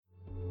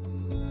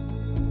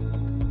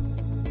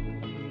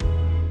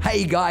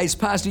Hey guys,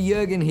 Pastor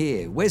Jurgen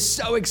here. We're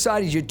so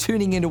excited you're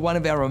tuning into one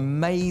of our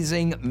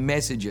amazing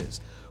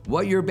messages.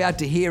 What you're about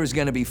to hear is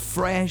going to be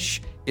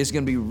fresh, it's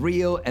going to be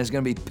real, and it's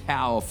going to be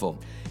powerful.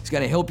 It's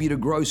going to help you to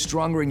grow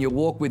stronger in your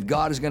walk with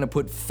God. It's going to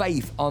put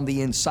faith on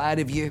the inside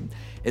of you.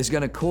 It's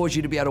going to cause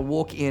you to be able to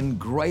walk in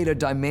greater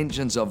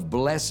dimensions of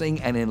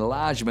blessing and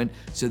enlargement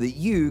so that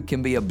you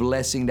can be a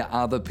blessing to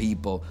other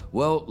people.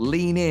 Well,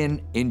 lean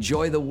in,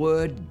 enjoy the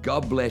word.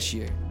 God bless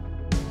you.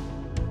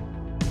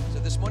 So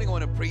this morning I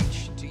want to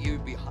preach to you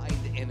behind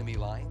enemy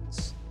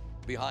lines.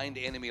 Behind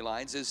enemy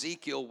lines.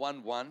 Ezekiel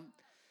 1:1.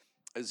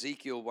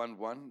 Ezekiel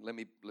 1:1. Let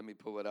me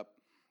pull it up.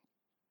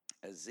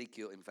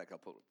 Ezekiel, in fact, I'll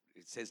pull it.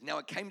 It says, "Now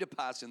it came to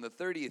pass in the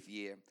 30th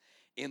year,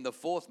 in the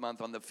 4th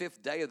month, on the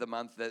 5th day of the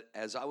month, that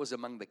as I was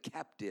among the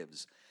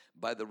captives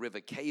by the river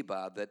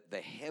Chebar, that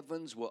the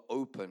heavens were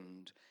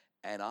opened,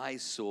 and I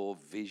saw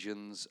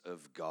visions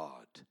of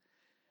God."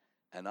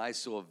 And I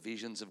saw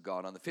visions of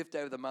God on the 5th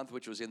day of the month,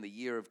 which was in the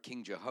year of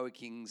King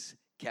Jehoiakim's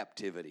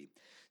captivity.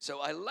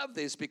 So I love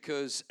this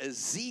because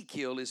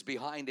Ezekiel is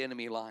behind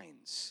enemy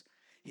lines.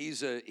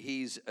 He's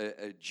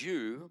a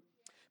Jew,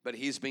 but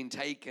he's been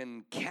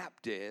taken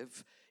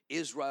captive.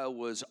 Israel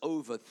was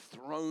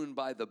overthrown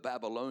by the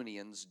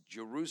Babylonians.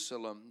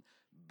 Jerusalem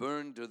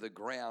burned to the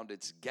ground.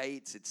 Its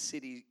gates, its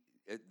city,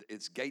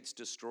 its gates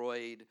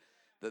destroyed.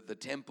 The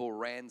temple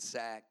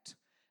ransacked.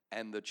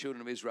 And the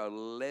children of Israel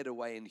led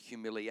away in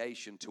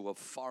humiliation to a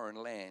foreign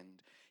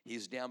land.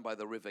 He's down by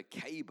the river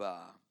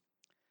Chebar,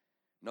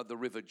 not the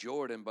river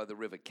Jordan, but the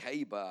river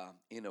Chebar,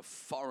 in a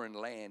foreign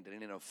land.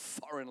 And in a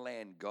foreign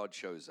land, God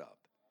shows up.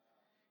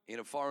 In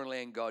a foreign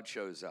land, God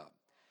shows up.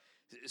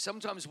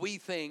 Sometimes we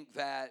think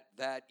that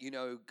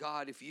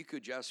God, if you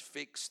could just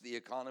fix the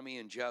economy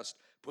and just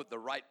put the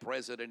right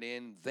president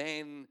in,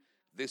 then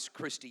this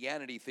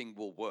Christianity thing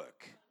will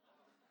work.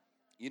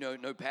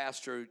 No,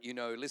 Pastor,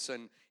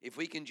 listen, if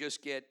we can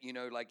just get,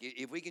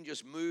 if we can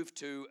just move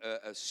to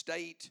a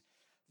state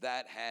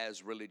that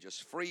has religious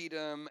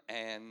freedom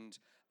and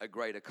a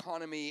great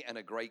economy and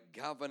a great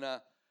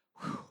governor,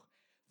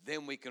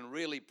 then we can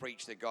really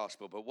preach the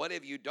gospel. But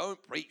whatever you don't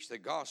preach the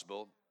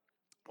gospel,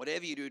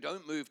 whatever you do,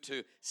 don't move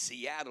to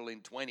Seattle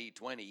in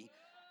 2020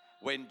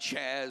 when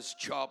Chaz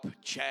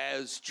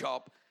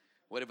Chop,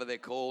 whatever they're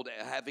called,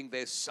 are having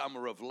their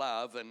summer of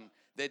love, and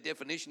their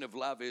definition of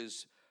love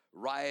is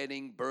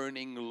rioting,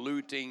 burning,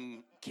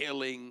 looting,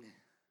 killing,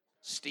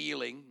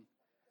 stealing,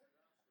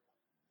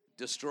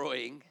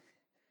 destroying.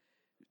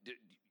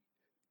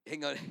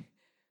 Hang on.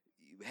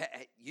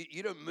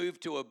 You don't move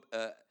to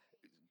a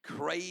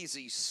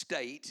crazy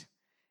state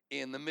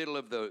in the middle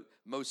of the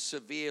most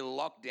severe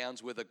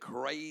lockdowns with a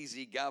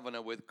crazy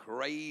governor with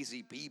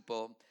crazy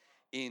people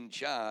in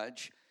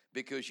charge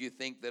because you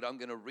think that I'm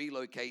going to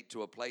relocate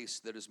to a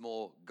place that is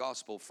more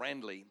gospel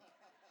friendly.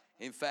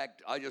 In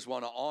fact, I just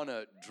want to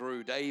honor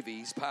Drew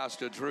Davies,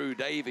 Pastor Drew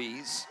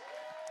Davies,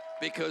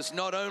 because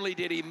not only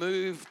did he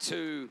move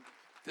to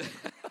the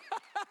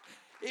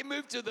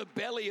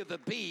belly of the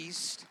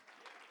beast,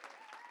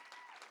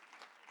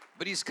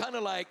 but he's kind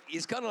of like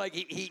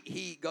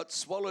he got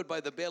swallowed by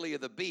the belly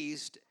of the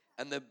beast,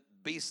 and the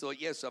beast thought,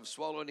 yes, I've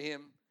swallowed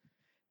him.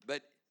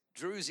 But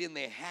Drew's in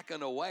there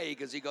hacking away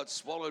because he got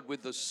swallowed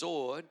with the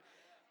sword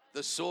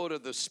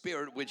of the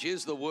Spirit, which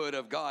is the Word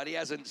of God. He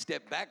hasn't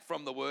stepped back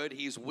from the Word.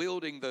 He's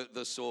wielding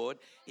the sword.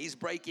 He's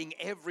breaking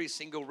every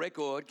single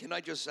record. Can I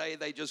just say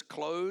they just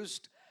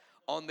closed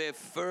on their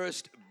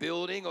first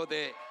building, or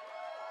they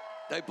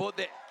bought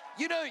their...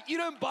 You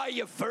don't buy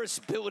your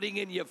first building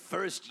in your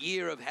first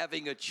year of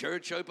having a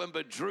church open,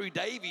 but Drew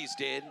Davies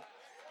did.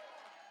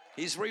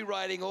 He's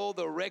rewriting all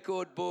the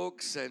record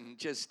books, and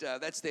just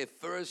that's their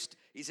first.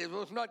 He said,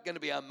 well, it's not going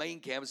to be our main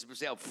campus,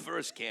 it's our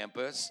first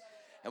campus,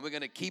 and we're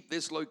going to keep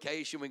this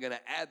location, we're going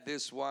to add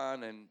this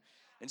one, and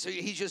so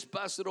he's just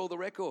busted all the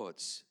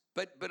records.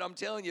 But I'm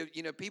telling you,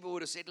 people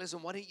would have said,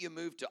 listen, why don't you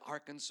move to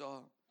Arkansas,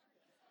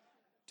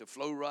 to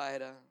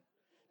Florida,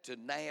 to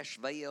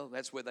Nashville?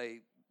 That's where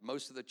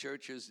most of the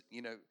churches,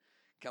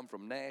 come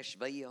from,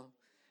 Nashville.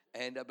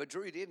 And but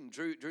Drew didn't.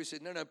 Drew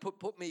said, no,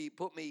 put me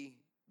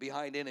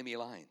behind enemy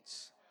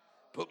lines.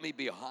 Put me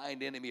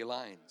behind enemy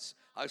lines.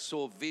 I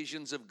saw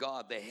visions of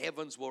God. The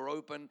heavens were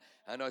open,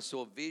 and I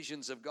saw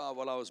visions of God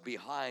while I was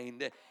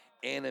behind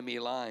enemy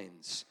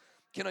lines.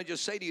 Can I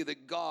just say to you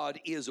that God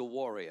is a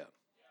warrior?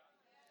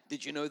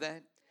 Did you know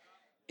that?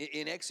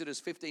 In Exodus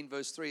 15,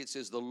 verse 3, it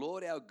says, the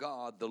Lord our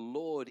God, the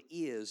Lord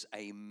is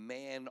a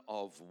man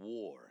of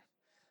war.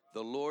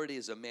 The Lord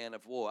is a man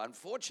of war.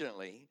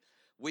 Unfortunately,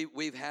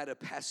 we've had a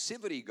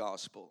passivity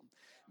gospel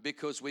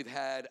because we've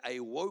had a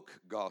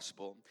woke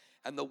gospel.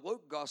 And the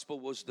woke gospel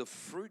was the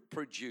fruit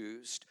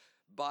produced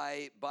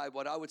by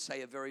what I would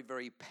say a very,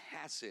 very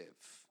passive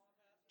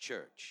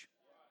church.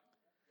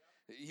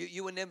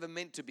 You were never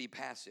meant to be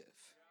passive.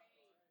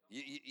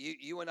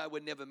 You and I were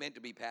never meant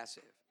to be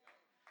passive.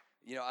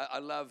 I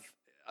love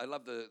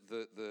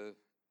the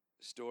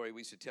story. We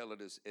used to tell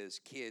it as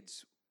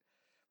kids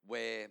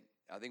where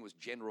I think it was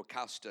General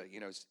Custer.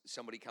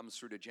 Somebody comes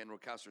through to General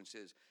Custer and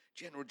says,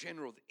 General,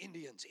 the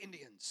Indians.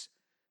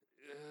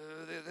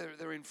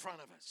 they're in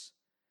front of us.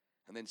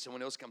 And then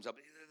someone else comes up,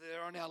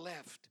 they're on our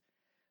left.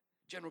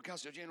 General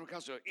Custer,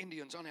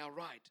 Indians on our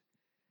right.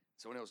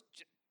 Someone else,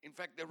 in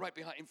fact, they're right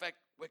behind. In fact,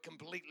 we're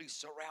completely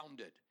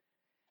surrounded.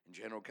 And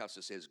General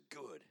Custer says,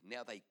 good,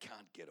 now they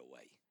can't get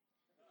away.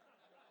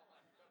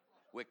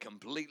 We're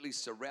completely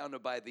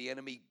surrounded by the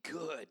enemy.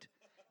 Good,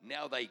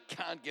 now they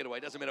can't get away.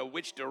 Doesn't matter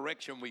which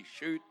direction we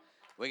shoot,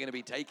 we're going to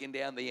be taking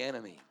down the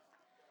enemy.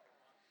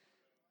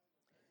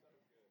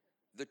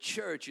 The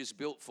church is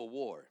built for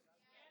war.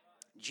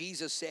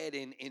 Jesus said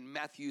in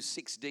Matthew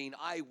 16,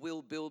 I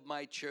will build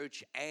my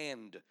church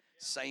and,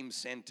 same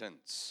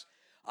sentence.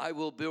 I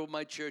will build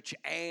my church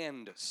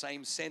and,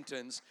 same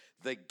sentence,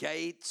 the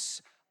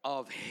gates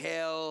of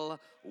hell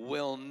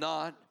will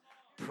not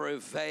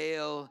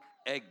prevail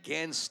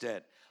against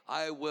it.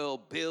 I will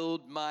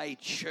build my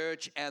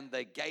church and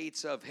the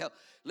gates of hell.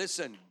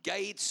 Listen,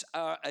 gates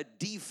are a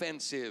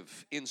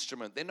defensive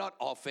instrument. They're not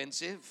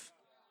offensive.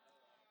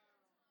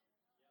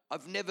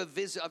 I've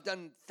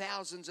done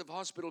thousands of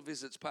hospital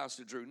visits,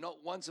 Pastor Drew.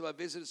 Not once have I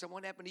visited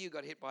someone. What happened to you?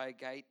 Got hit by a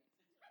gate?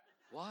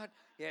 What?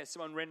 Yeah,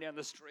 someone ran down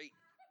the street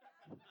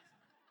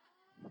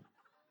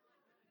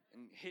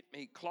and hit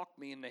me, clocked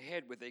me in the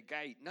head with their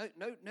gate. No.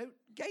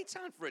 Gates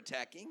aren't for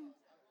attacking.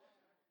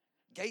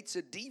 Gates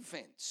are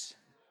defense.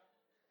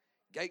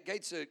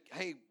 Gates are,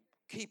 hey,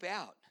 keep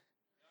out.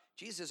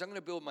 Jesus says, I'm going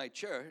to build my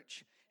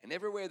church, and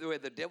everywhere where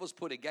the devil's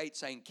put a gate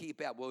saying keep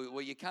out.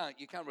 Well, you can't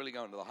really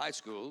go into the high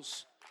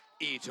schools.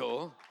 You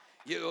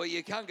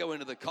can't go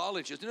into the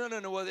colleges. No.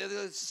 Well,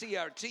 the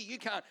CRT.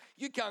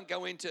 You can't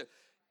go into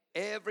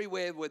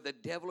everywhere where the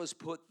devil has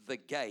put the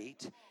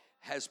gate,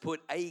 has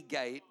put a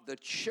gate. The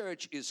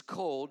church is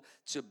called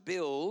to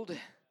build,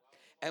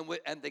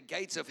 and the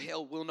gates of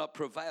hell will not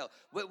prevail.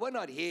 We're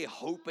not here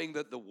hoping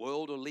that the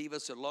world will leave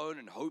us alone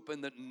and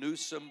hoping that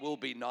Newsom will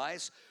be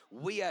nice.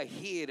 We are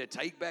here to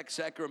take back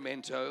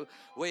Sacramento.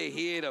 We're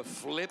here to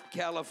flip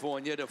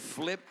California, to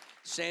flip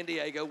San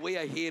Diego. We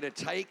are here to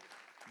take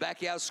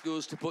back our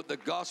schools, to put the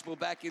gospel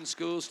back in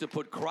schools, to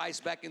put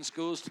Christ back in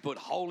schools, to put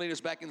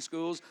holiness back in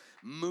schools,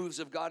 moves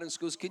of God in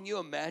schools. Can you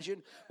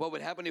imagine what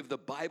would happen if the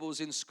Bible's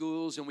in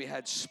schools and we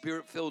had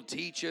Spirit-filled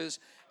teachers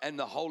and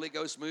the Holy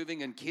Ghost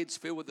moving and kids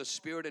filled with the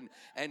Spirit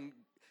and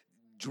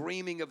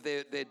dreaming of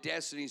their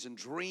destinies and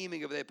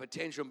dreaming of their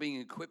potential and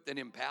being equipped and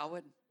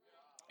empowered?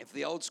 If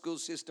the old school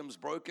system's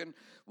broken,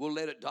 we'll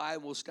let it die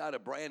and we'll start a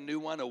brand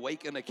new one,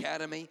 Awaken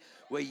Academy,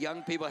 where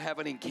young people have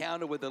an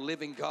encounter with the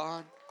living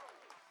God.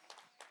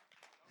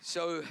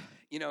 So,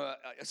 I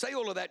say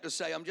all of that to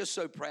say I'm just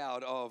so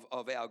proud of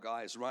our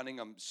guys running.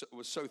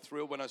 Was so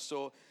thrilled when I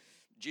saw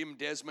Jim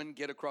Desmond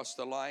get across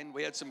the line.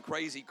 We had some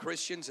crazy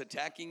Christians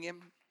attacking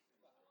him.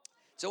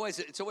 It's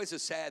always a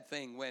sad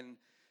thing when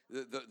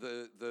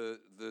the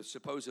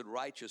supposed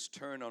righteous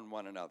turn on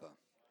one another.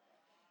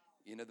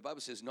 The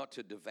Bible says not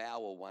to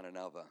devour one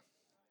another.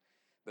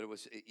 But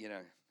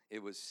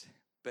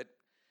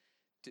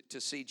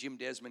to see Jim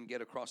Desmond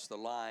get across the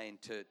line,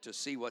 to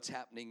see what's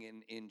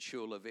happening in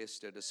Chula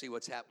Vista, to see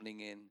what's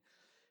happening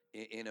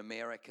in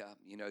America,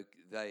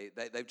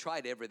 they've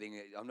tried everything.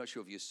 I'm not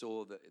sure if you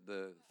saw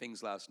the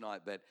things last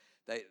night, but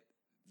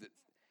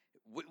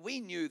we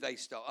knew they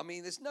stole. I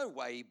mean, there's no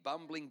way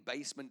bumbling,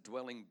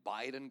 basement-dwelling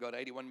Biden got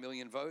 81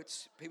 million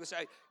votes. People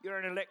say, you're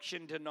an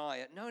election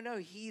denier. No,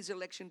 he's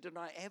election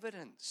denier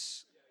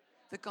evidence.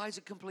 The guy's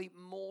a complete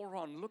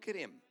moron. Look at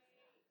him.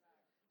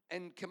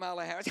 And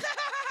Kamala Harris...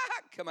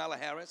 Kamala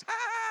Harris,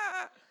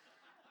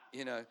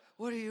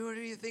 what do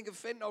you think of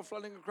fentanyl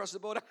flooding across the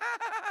border?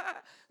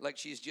 Like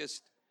she's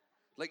just,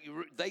 like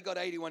they got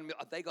 81 million,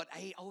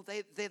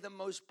 they're the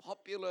most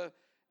popular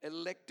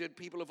elected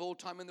people of all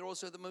time, and they're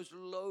also the most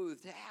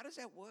loathed. How does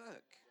that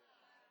work?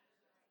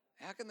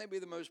 How can they be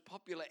the most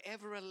popular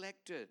ever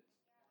elected,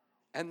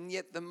 and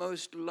yet the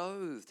most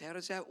loathed? How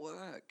does that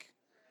work?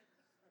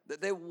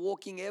 That they're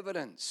walking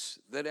evidence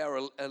that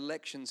our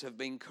elections have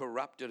been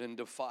corrupted and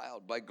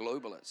defiled by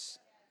globalists.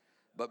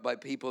 But by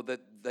people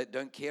that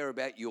don't care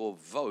about your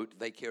vote,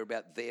 they care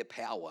about their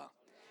power.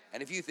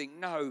 And if you think,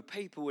 no,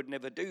 people would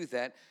never do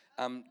that,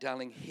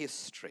 darling,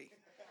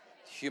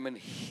 human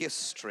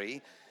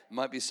history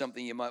might be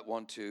something you might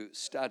want to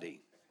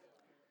study.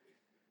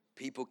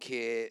 People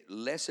care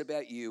less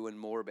about you and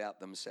more about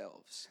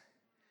themselves.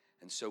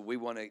 And so we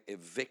want to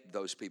evict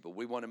those people.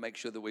 We want to make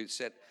sure that we've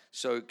set.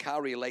 So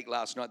Kari Lake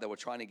last night, they were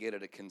trying to get her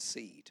to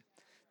concede.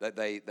 That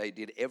they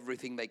did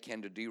everything they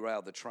can to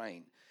derail the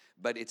train.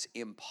 But it's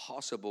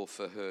impossible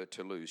for her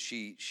to lose.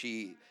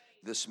 She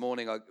this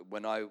morning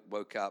when I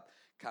woke up,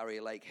 Kari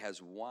Lake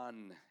has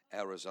won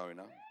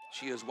Arizona.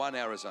 She has won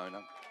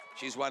Arizona.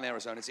 She's won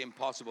Arizona. It's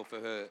impossible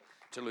for her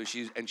to lose.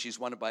 She's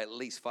won it by at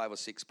least 5 or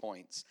 6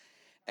 points.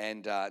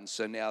 And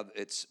so now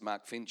it's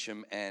Mark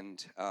Fincham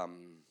and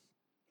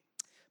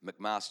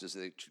McMaster's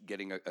that are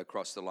getting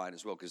across the line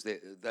as well, because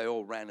they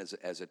all ran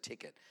as a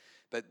ticket.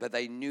 But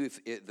they knew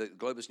the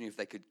Globus knew if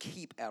they could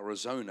keep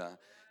Arizona,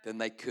 then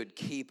they could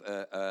keep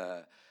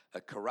a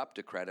a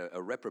corruptocrat,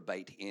 a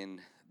reprobate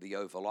in the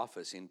Oval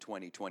Office in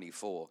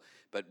 2024,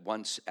 but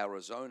once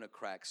Arizona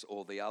cracks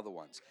all the other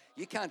ones.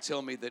 You can't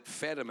tell me that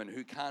Fetterman,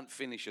 who can't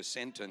finish a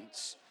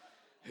sentence,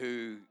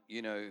 who,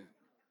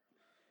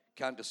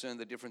 can't discern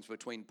the difference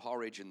between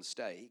porridge and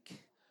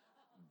steak,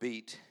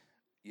 beat,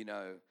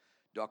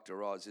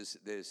 Dr. Oz.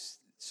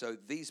 So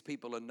these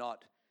people are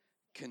not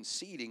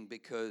conceding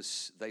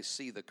because they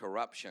see the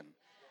corruption.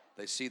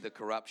 They see the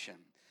corruption.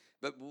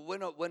 But we're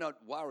not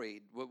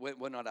worried,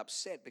 we're not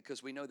upset,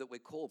 because we know that we're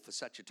called for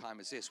such a time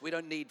as this. We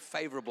don't need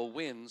favorable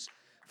winds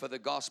for the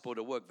gospel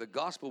to work. The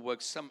gospel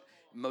works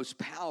most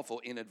powerful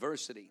in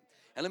adversity.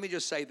 And let me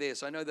just say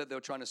this. I know that they're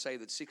trying to say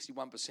that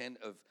 61%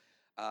 of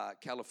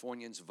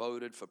Californians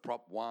voted for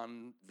Prop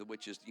 1,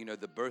 which is,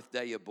 the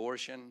birthday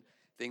abortion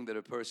thing, that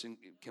a person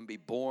can be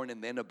born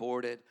and then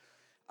aborted.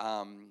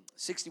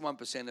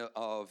 61%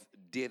 of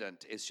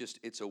didn't.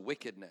 It's a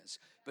wickedness.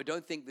 But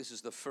don't think this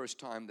is the first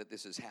time that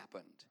this has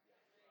happened.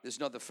 This is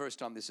not the first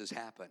time this has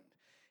happened.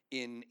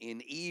 In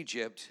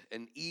Egypt,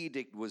 an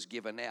edict was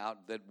given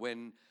out that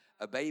when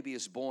a baby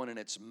is born and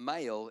it's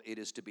male, it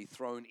is to be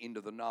thrown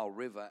into the Nile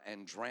River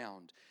and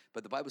drowned.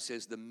 But the Bible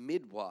says the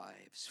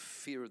midwives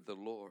feared the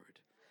Lord.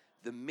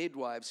 The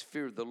midwives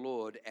feared the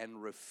Lord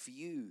and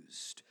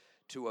refused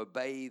to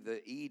obey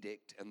the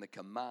edict and the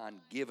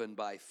command given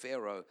by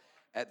Pharaoh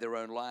at their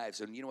own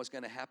lives. And you know what's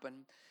going to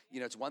happen?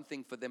 It's one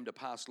thing for them to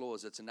pass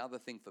laws. It's another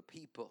thing for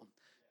people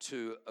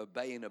to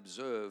obey and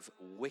observe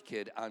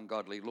wicked,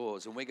 ungodly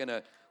laws. And we're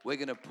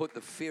gonna put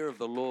the fear of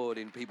the Lord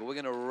in people. We're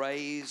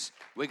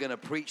gonna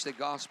preach the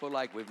gospel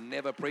like we've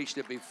never preached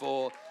it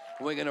before.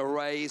 We're gonna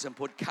raise and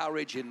put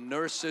courage in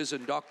nurses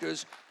and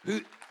doctors.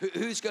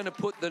 Who's gonna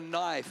put the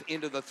knife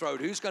into the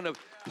throat? Who's gonna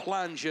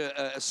plunge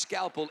a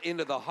scalpel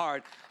into the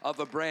heart of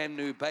a brand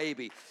new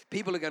baby?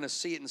 People are gonna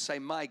see it and say,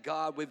 my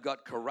God, we've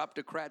got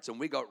corruptocrats and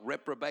we got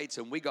reprobates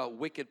and we got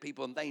wicked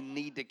people, and they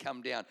need to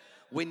come down.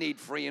 We need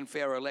free and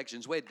fair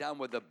elections. We're done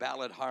with the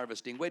ballot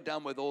harvesting. We're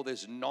done with all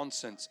this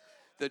nonsense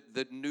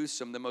that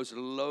Newsom, the most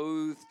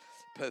loathed,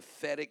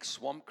 pathetic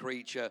swamp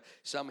creature,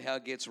 somehow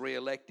gets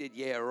reelected.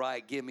 Yeah,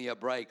 right, give me a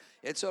break.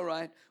 It's all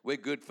right. We're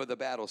good for the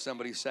battle.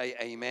 Somebody say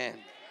amen.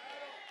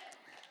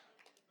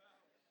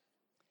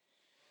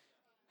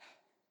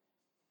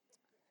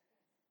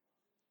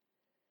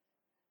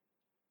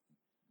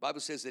 Bible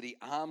says that he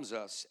arms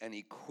us and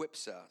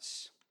equips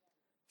us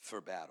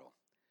for battle.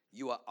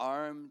 You are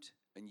armed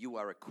and you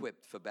are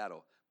equipped for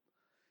battle.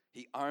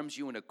 He arms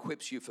you and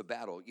equips you for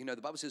battle. The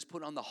Bible says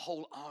put on the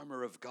whole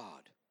armor of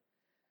God.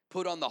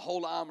 Put on the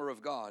whole armor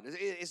of God.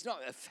 It's not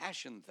a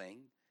fashion thing.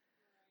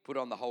 Put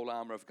on the whole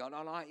armor of God.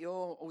 I like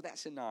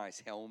that's a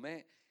nice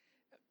helmet.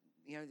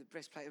 The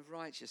breastplate of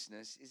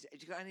righteousness.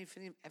 Have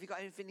you got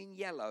anything in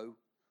yellow?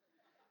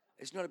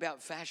 It's not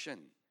about fashion.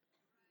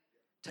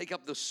 Take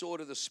up the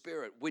sword of the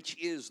Spirit, which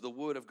is the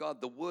Word of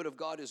God. The Word of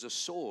God is a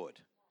sword.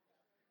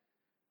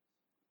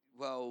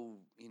 Well,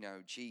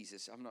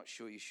 Jesus, I'm not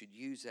sure you should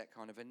use that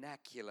kind of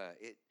vernacular.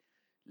 It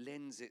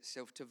lends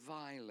itself to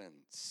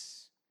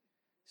violence.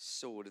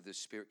 Sword of the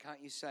Spirit.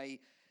 Can't you say,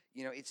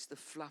 it's the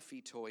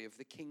fluffy toy of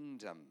the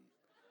kingdom?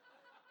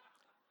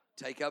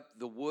 Take up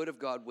the Word of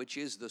God, which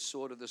is the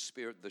sword of the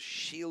Spirit, the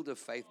shield of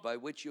faith, by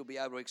which you'll be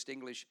able to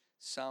extinguish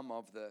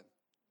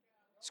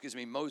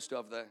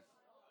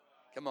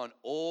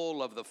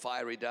all of the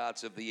fiery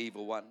darts of the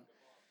evil one.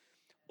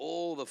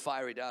 All the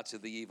fiery darts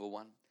of the evil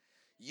one.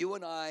 You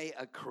and I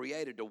are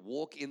created to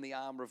walk in the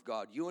armor of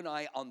God. You and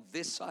I, on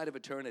this side of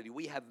eternity,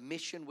 we have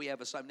mission, we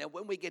have assignment. Now,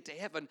 when we get to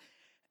heaven,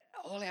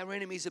 all our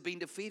enemies have been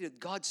defeated.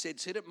 God said,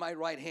 sit at my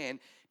right hand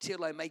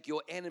till I make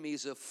your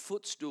enemies a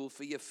footstool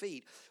for your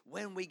feet.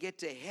 When we get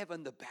to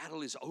heaven, the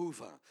battle is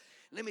over.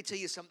 Let me tell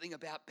you something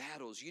about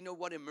battles. You know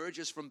what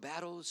emerges from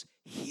battles?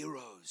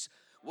 Heroes.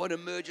 What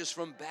emerges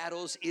from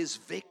battles is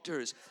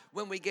victors.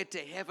 When we get to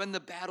heaven, the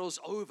battle's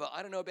over.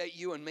 I don't know about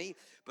you and me,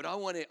 but I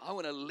want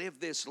to live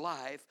this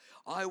life.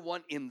 I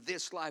want in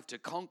this life to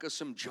conquer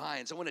some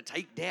giants. I want to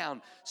take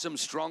down some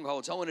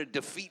strongholds. I want to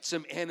defeat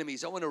some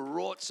enemies. I want to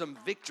wrought some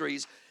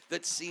victories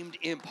that seemed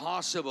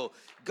impossible.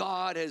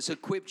 God has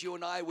equipped you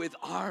and I with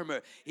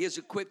armor. He has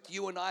equipped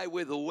you and I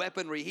with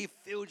weaponry. He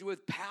filled you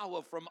with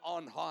power from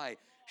on high.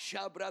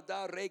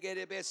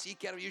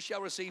 You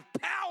shall receive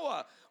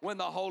power when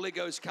the Holy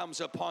Ghost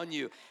comes upon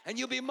you. And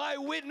you'll be my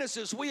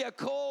witnesses. We are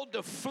called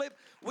to flip.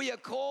 We are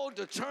called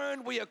to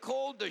turn. We are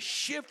called to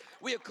shift.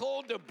 We are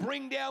called to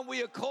bring down.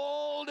 We are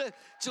called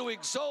to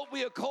exalt.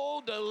 We are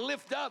called to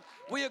lift up.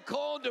 We are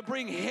called to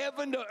bring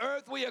heaven to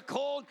earth. We are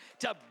called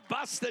to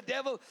bust the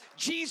devil.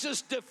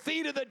 Jesus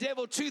defeated the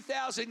devil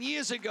 2,000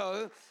 years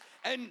ago.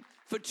 And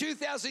for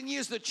 2,000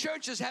 years, the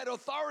church has had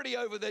authority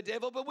over the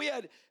devil, but we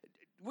had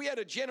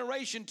a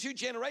generation, 2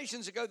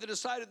 generations ago, that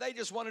decided they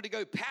just wanted to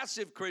go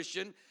passive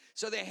Christian.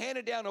 So they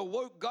handed down a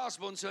woke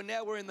gospel, and so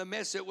now we're in the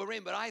mess that we're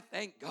in. But I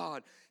thank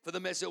God for the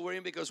mess that we're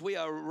in, because we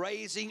are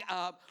raising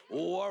up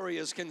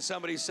warriors. Can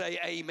somebody say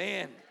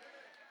amen?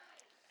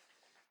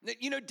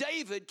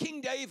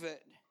 King David,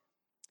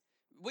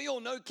 we all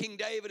know King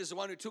David is the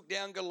one who took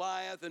down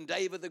Goliath, and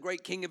David, the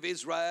great king of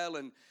Israel,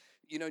 and,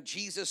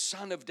 Jesus,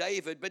 son of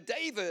David. But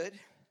David,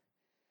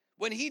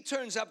 when he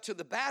turns up to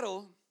the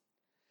battle,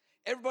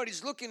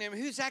 everybody's looking at him.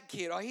 Who's that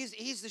kid? Oh,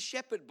 he's the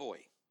shepherd boy.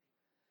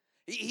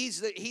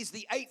 He's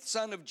the eighth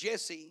son of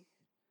Jesse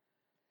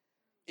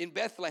in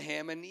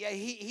Bethlehem, and yeah,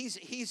 he's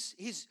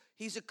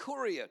a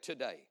courier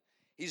today.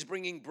 He's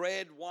bringing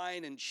bread,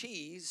 wine, and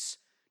cheese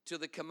to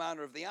the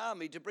commander of the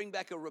army to bring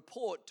back a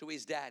report to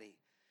his daddy.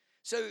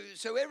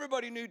 So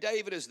everybody knew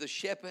David as the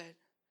shepherd.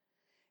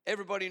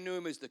 Everybody knew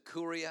him as the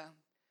courier.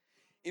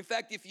 In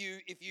fact, if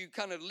you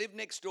kind of lived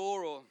next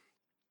door or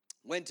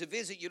went to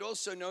visit, you'd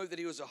also know that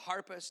he was a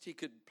harpist. He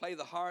could play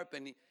the harp,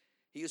 and he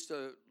used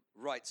to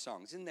write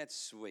songs. Isn't that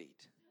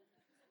sweet?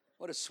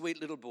 What a sweet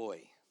little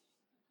boy.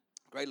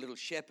 Great little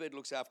shepherd,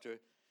 looks after a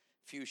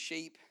few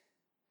sheep.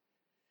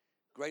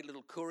 Great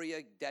little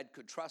courier, Dad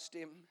could trust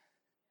him.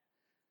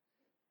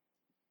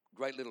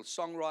 Great little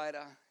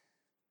songwriter.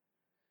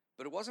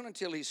 But it wasn't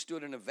until he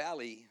stood in a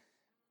valley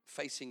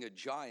facing a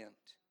giant.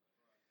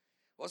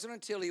 It wasn't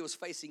until he was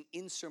facing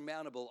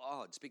insurmountable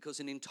odds, because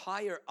an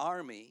entire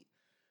army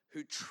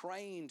who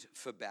trained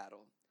for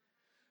battle,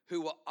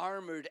 who were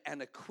armored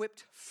and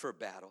equipped for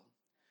battle,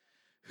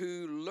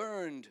 who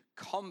learned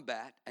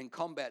combat and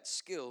combat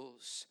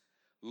skills,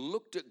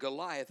 looked at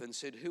Goliath and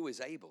said, who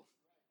is able?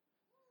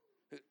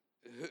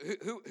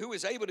 Who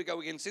is able to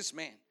go against this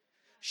man?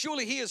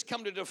 Surely he has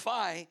come to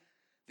defy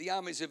the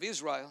armies of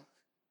Israel.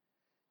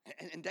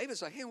 And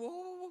David's like, hey,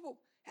 whoa.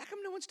 How come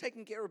no one's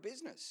taking care of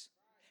business?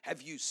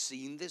 Have you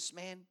seen this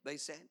man? They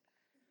said.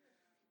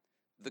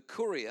 The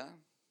courier,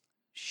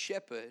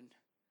 shepherd,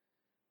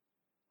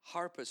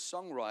 harpist,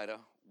 songwriter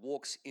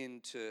walks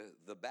into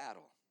the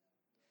battle.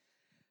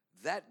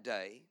 That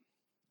day,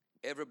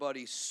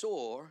 everybody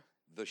saw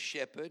the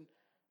shepherd,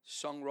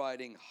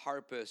 songwriting,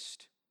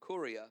 harpist,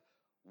 courier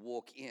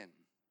walk in.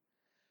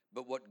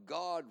 But what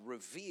God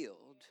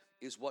revealed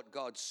is what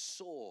God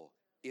saw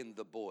in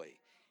the boy.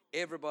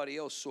 Everybody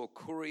else saw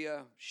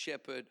courier,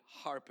 shepherd,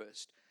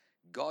 harpist.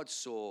 God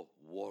saw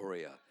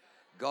warrior.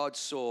 God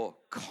saw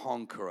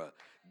conqueror.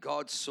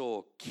 God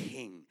saw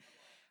king.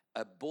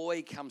 A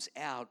boy comes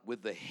out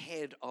with the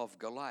head of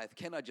Goliath.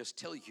 Can I just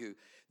tell you,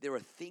 there are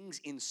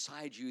things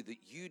inside you that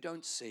you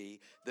don't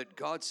see, that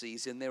God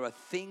sees, and there are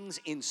things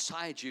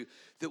inside you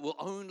that will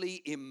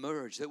only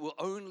emerge, that will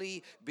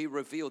only be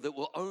revealed, that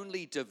will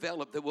only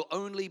develop, that will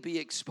only be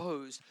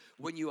exposed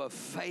when you are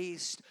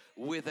faced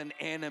with an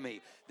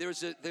enemy.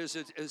 There's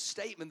a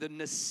statement, the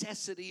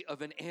necessity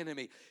of an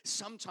enemy.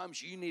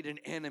 Sometimes you need an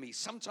enemy.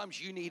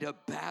 Sometimes you need a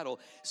battle.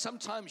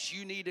 Sometimes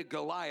you need a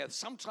Goliath.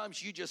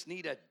 Sometimes you just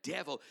need a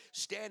devil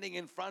standing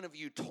in front of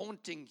you,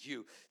 taunting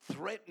you,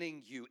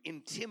 threatening you,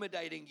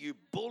 intimidating you,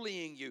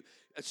 bullying you,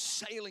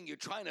 assailing you,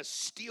 trying to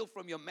steal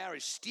from your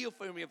marriage, steal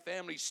from your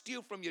family,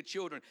 steal from your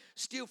children,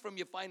 steal from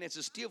your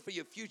finances, steal for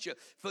your future,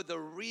 for the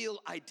real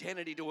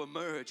identity to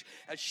emerge.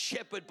 A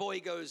shepherd boy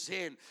goes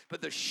in,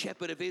 but the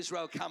shepherd of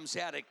Israel comes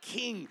out. A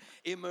king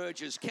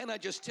emerges. Can I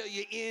just tell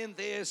you, in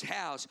this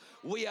house,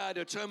 we are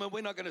determined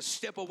we're not going to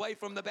step away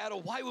from the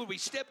battle. Why would we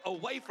step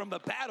away from the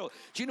battle?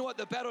 Do you know what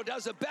the battle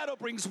does? The battle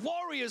brings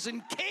warriors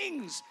and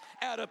kings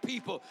out of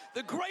people.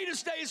 The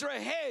greatest days are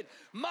ahead.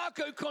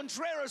 Marco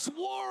Contreras,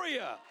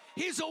 warrior.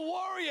 He's a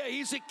warrior.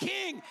 He's a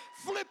king.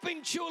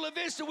 Flipping Chula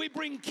Vista, we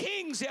bring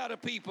kings out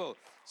of people.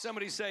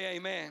 Somebody say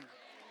amen.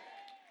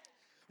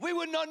 We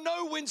would not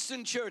know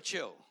Winston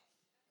Churchill.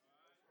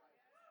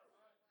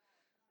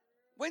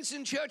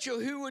 Winston Churchill,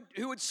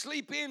 who would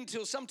sleep in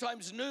till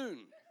sometimes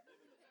noon.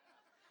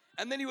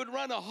 And then he would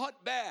run a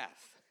hot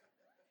bath.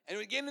 And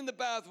he would get in the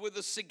bath with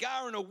a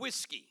cigar and a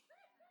whiskey.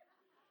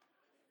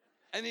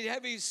 And he'd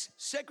have his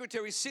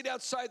secretary sit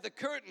outside the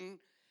curtain,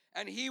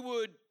 and he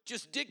would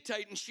just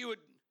dictate, and she would,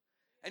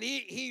 and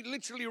he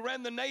literally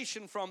ran the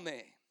nation from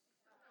there.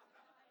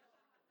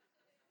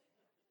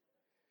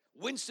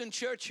 Winston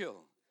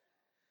Churchill.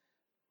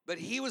 But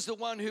he was the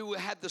one who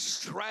had the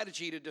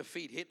strategy to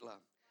defeat Hitler.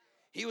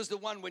 He was the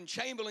one when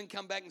Chamberlain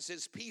come back and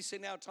says, peace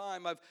in our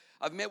time.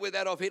 I've met with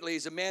Adolf Hitler.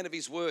 He's a man of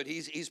his word.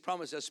 He's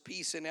promised us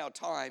peace in our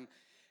time.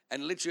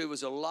 And literally it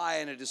was a lie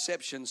and a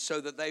deception so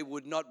that they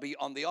would not be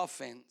on the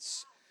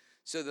offense,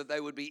 so that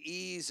they would be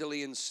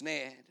easily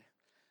ensnared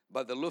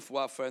by the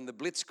Luftwaffe and the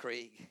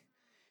Blitzkrieg.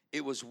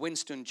 It was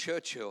Winston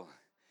Churchill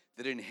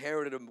that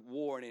inherited a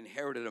war and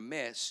inherited a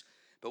mess.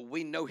 But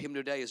we know him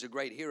today as a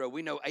great hero.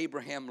 We know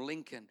Abraham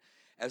Lincoln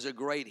as a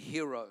great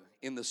hero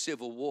in the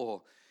Civil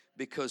War,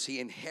 because he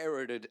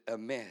inherited a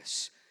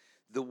mess.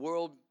 The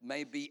world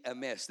may be a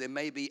mess. There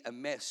may be a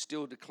mess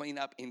still to clean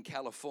up in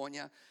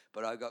California,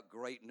 but I got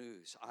great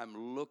news.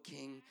 I'm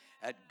looking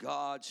at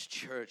God's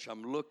church.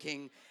 I'm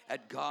looking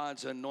at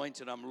God's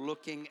anointed. I'm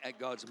looking at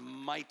God's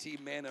mighty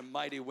men and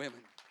mighty women.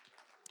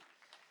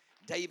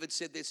 David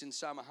said this in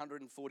Psalm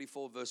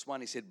 144, verse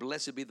 1. He said,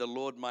 blessed be the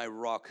Lord my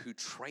rock, who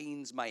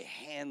trains my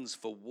hands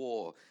for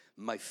war,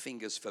 my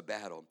fingers for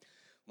battle.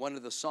 One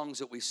of the songs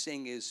that we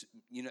sing is,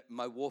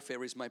 my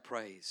warfare is my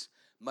praise.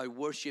 My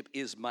worship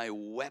is my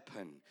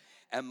weapon.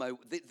 and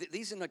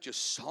these are not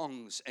just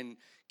songs and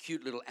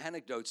cute little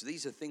anecdotes.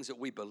 These are things that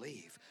we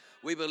believe.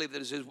 We believe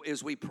that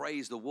as we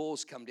praise, the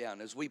walls come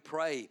down. As we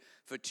pray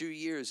for 2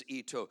 years,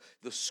 Ito,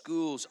 the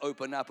schools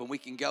open up and we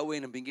can go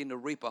in and begin to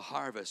reap a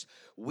harvest.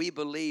 We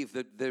believe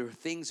that there are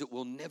things that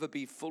will never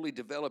be fully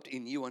developed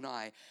in you and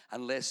I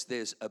unless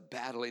there's a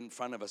battle in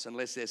front of us,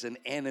 unless there's an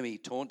enemy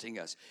taunting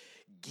us.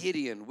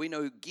 Gideon, we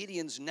know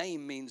Gideon's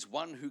name means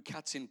one who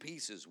cuts in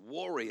pieces,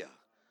 warrior,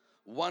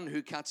 one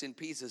who cuts in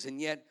pieces, and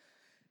yet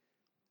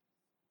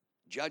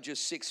Judges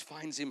 6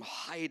 finds him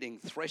hiding,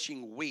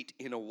 threshing wheat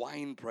in a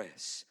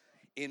winepress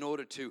in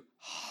order to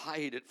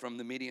hide it from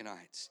the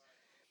Midianites.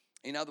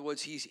 In other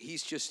words,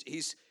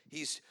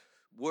 he's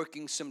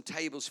working some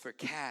tables for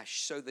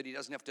cash so that he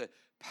doesn't have to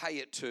pay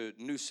it to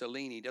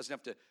Mussolini. He doesn't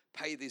have to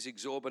pay these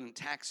exorbitant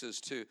taxes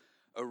to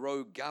a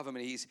rogue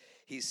government.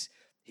 He's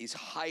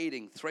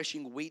hiding,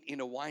 threshing wheat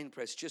in a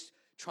winepress, just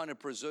trying to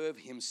preserve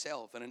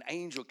himself. And an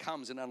angel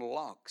comes and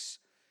unlocks.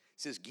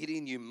 He says,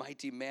 "Gideon, you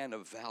mighty man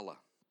of valor."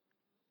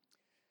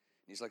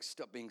 And he's like,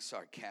 "Stop being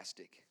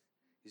sarcastic."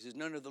 He says,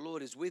 "No, the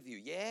Lord is with you."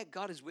 Yeah,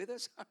 God is with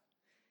us.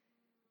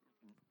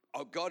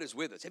 Oh, God is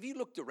with us. Have you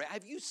looked around?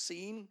 Have you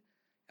seen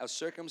our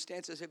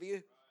circumstances? Have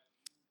you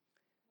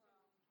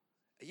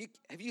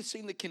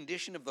seen the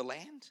condition of the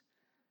land?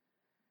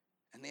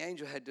 And the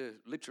angel had to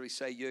literally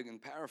say,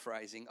 Jürgen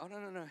paraphrasing, "Oh,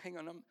 no, hang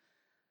on.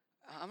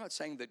 I'm not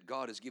saying that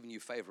God has given you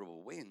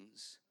favorable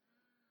winds.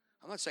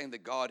 I'm not saying that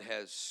God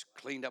has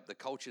cleaned up the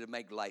culture to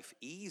make life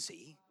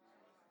easy.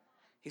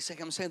 He's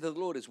saying, I'm saying that the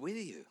Lord is with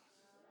you.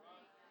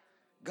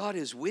 God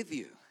is with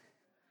you."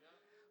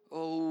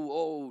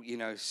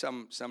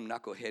 Some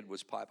knucklehead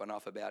was piping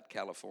off about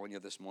California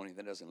this morning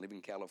that doesn't live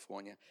in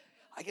California.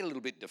 I get a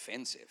little bit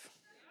defensive.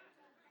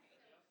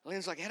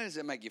 Lynn's like, "How does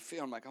that make you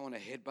feel?" I'm like, "I want to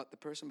headbutt the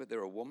person, but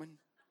they're a woman."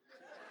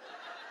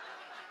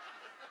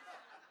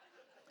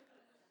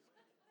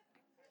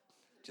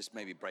 Just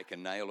maybe break a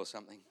nail or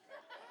something.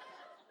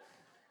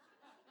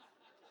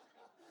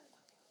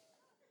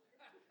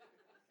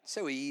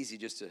 So easy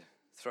just to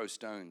throw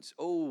stones.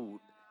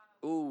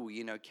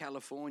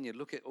 California,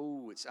 look at,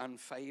 it's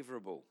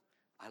unfavorable.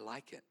 I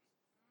like it.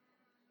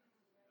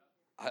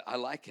 I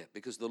like it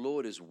because the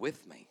Lord is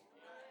with me.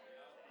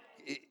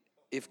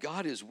 If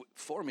God is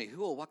for me,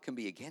 who or what can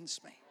be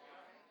against me?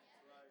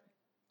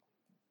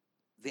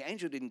 The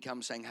angel didn't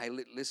come saying, "Hey,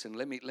 listen,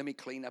 let me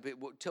clean up it.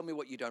 Tell me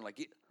what you don't like.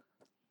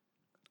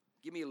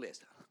 Give me a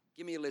list.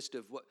 Give me a list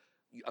of what.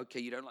 Okay,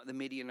 you don't like the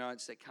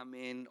Midianites that come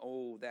in.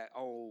 They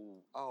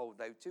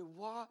do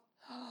what?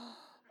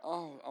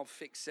 Oh, I'll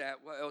fix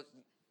that. Well,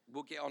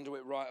 we'll get onto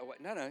it right away."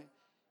 No.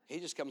 He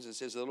just comes and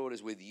says, "The Lord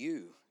is with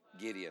you,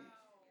 Gideon."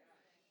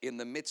 In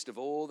the midst of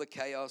all the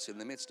chaos, in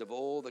the midst of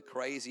all the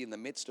crazy, in the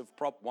midst of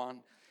Prop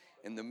 1,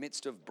 in the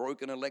midst of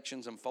broken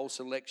elections and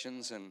false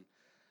elections and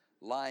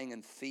lying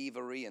and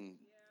thievery and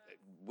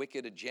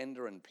wicked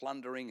agenda and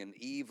plundering and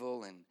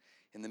evil, and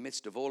in the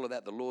midst of all of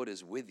that, the Lord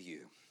is with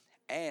you.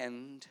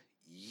 And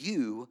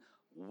you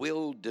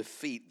will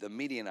defeat the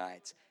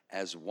Midianites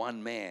as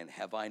one man.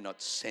 Have I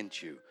not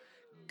sent you?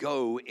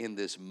 Go in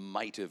this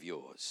might of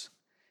yours,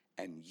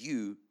 and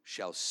you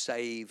shall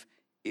save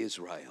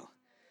Israel.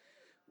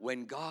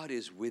 When God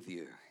is with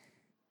you,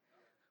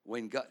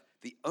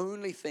 the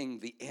only thing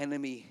the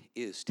enemy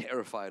is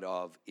terrified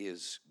of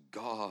is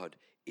God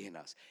in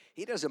us.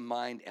 He doesn't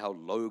mind our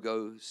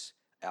logos,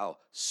 our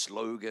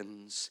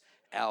slogans,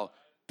 our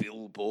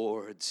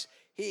billboards.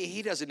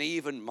 He doesn't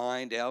even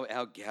mind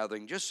our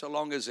gathering, just so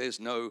long as there's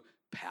no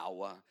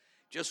power,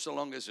 just so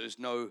long as there's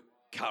no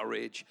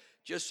courage,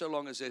 just so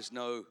long as there's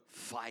no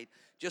fight,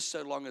 just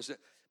so long as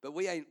but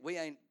we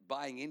ain't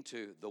buying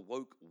into the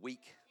woke,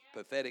 weak,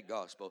 pathetic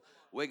gospel.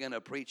 We're going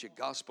to preach a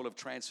gospel of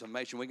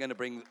transformation. We're going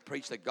to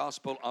preach the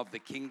gospel of the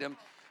kingdom.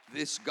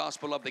 This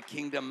gospel of the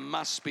kingdom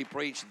must be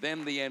preached,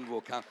 then the end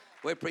will come.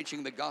 We're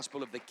preaching the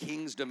gospel of the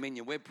King's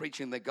dominion. We're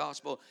preaching the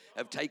gospel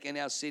of taking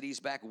our cities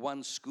back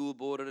one school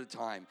board at a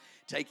time,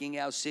 taking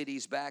our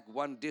cities back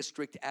one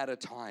district at a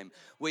time.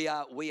 We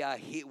are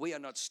here. We are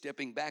not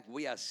stepping back.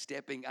 We are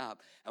stepping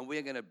up, and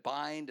we're going to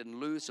bind and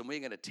loose, and we're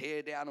going to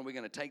tear down, and we're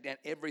going to take down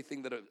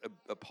everything that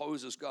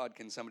opposes God.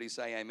 Can somebody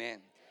say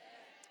amen?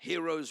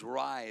 Heroes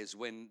rise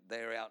when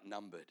they're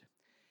outnumbered.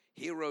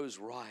 Heroes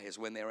rise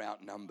when they're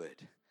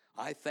outnumbered.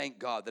 I thank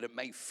God that it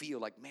may feel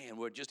like, man,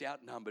 we're just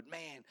outnumbered.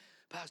 Man,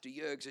 Pastor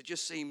Jürgs, it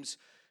just seems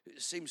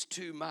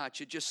too much.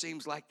 It just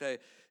seems like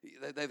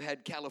they've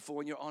had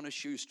California on a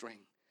shoestring.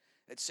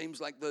 It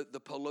seems like the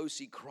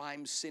Pelosi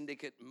crime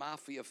syndicate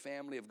mafia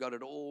family have got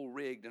it all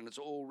rigged, and it's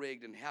all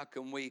rigged. And how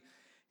can we?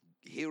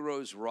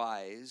 Heroes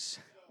rise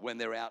when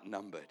they're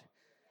outnumbered.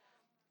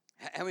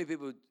 How many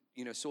people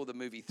saw the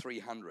movie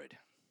 300?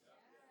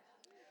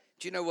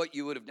 Do you know what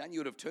you would have done? You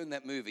would have turned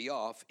that movie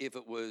off if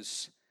it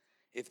was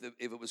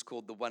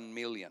called The 1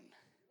 Million.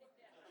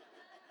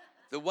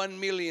 The 1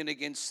 million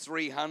against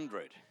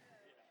 300.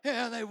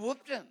 Yeah, they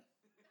whooped him.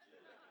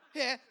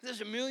 Yeah,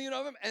 there's 1 million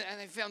of them, and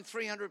they found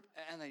 300,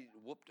 and they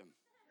whooped him.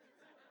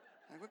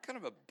 Like, what kind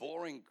of a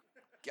boring,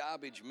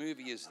 garbage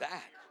movie is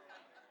that?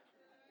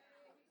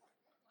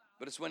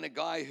 But it's when a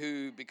guy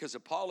who, because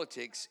of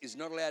politics, is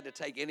not allowed to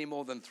take any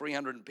more than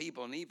 300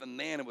 people. And even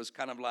then it was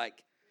kind of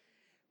like,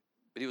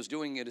 but he was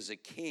doing it as a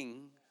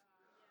king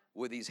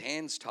with his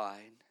hands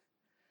tied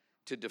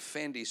to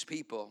defend his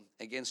people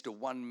against a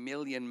 1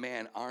 million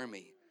man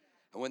army.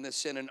 And when they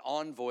sent an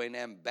envoy, an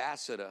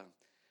ambassador,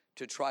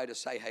 to try to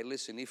say, hey,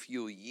 listen, if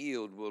you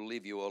yield, we'll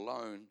leave you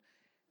alone.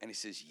 And he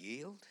says,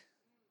 yield?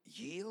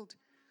 Yield?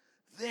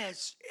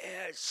 This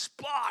is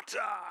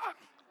Sparta.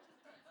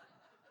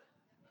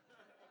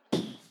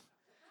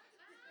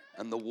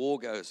 And the war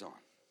goes on.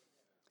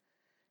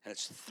 And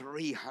it's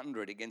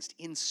 300 against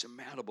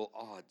insurmountable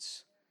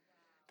odds.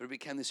 But it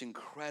became this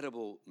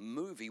incredible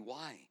movie.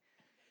 Why?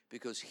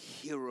 Because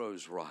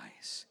heroes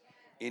rise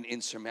in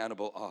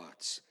insurmountable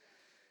odds.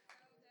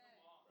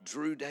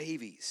 Drew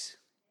Davies,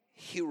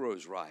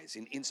 heroes rise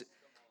in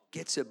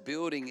gets a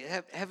building.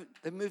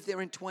 They moved there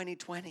in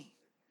 2020.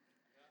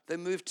 They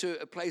moved to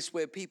a place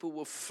where people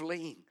were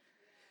fleeing.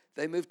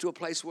 They moved to a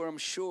place where I'm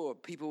sure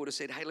people would have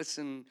said, hey,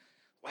 listen,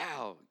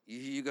 wow,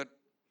 you got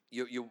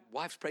your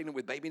wife's pregnant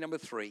with baby number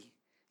 3.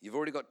 You've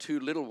already got 2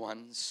 little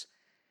ones,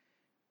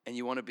 and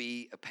you want to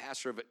be a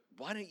pastor of it.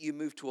 Why don't you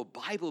move to a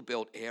Bible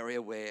Belt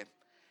area where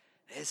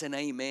there's an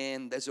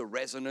amen, there's a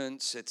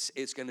resonance,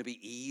 it's going to be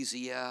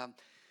easier.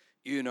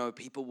 You know,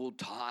 people will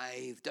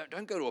tithe.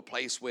 Don't go to a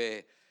place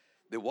where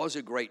there was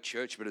a great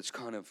church, but it's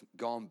kind of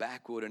gone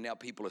backward, and now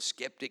people are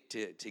skeptic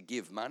to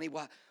give money.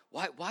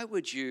 Why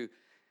would you?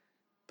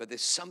 But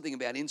there's something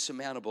about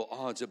insurmountable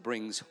odds that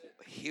brings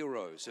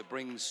heroes, it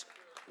brings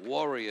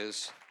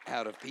warriors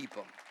out of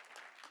people.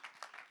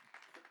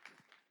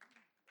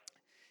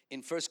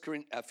 In 1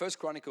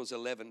 Chronicles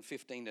 11,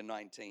 15 to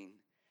 19,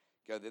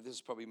 go there. This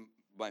is probably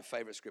my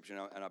favorite scripture,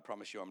 and I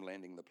promise you I'm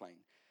landing the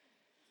plane.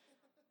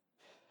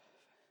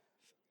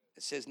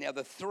 It says, now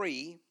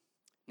three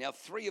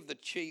of the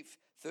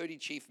 30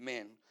 chief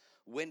men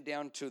went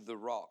down to the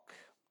rock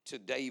to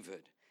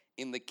David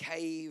in the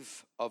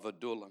cave of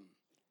Adullam.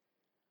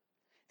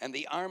 And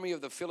the army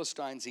of the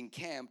Philistines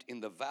encamped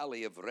in the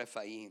valley of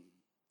Rephaim.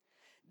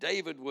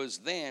 David was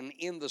then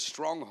in the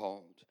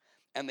stronghold,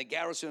 and the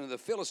garrison of the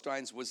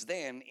Philistines was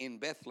then in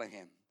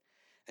Bethlehem.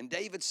 And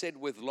David said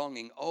with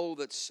longing, oh,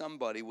 that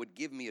somebody would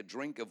give me a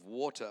drink of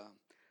water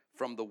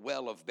from the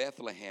well of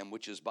Bethlehem,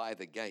 which is by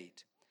the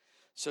gate.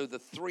 So the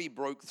 3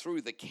 broke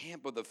through the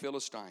camp of the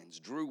Philistines,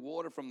 drew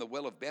water from the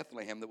well of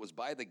Bethlehem that was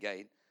by the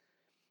gate,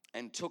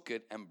 and took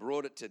it and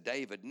brought it to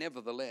David.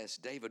 Nevertheless,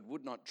 David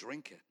would not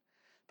drink it,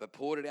 but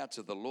poured it out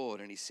to the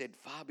Lord. And he said,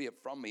 far be it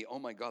from me, oh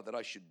my God, that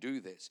I should do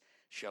this.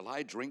 Shall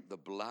I drink the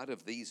blood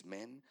of these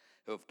men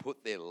who have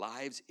put their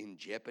lives in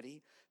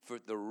jeopardy? For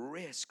at the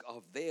risk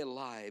of their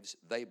lives,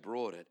 they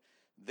brought it.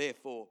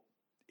 Therefore,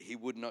 he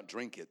would not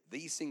drink it.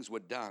 These things were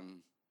done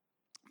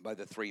by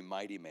the 3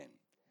 mighty men.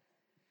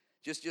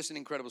 Just an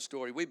incredible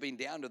story. We've been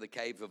down to the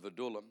cave of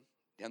Adullam,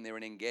 down there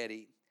in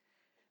En-Gedi,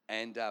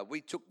 and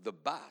we took the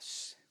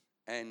bus.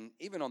 And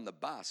even on the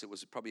bus, it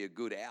was probably a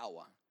good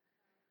hour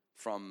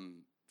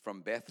from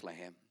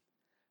Bethlehem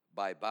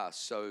by bus.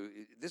 So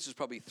this is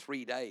probably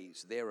 3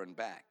 days there and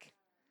back.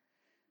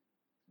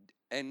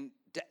 And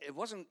it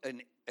wasn't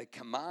a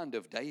command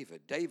of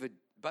David. The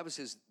Bible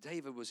says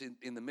David was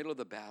in the middle of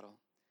the battle,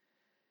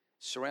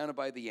 surrounded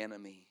by the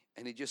enemy,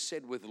 and he just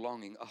said with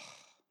longing, oh,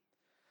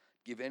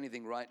 give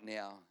anything right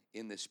now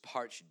in this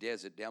parched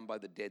desert down by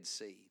the Dead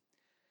Sea.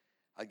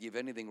 I'd give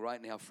anything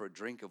right now for a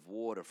drink of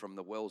water from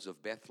the wells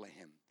of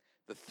Bethlehem.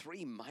 The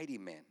 3 mighty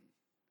men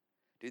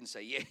didn't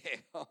say, yeah,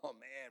 oh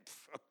man,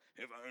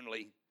 if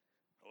only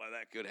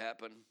that could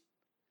happen.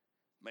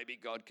 Maybe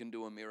God can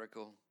do a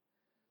miracle.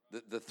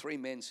 The 3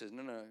 men says,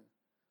 no,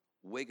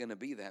 we're going to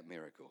be that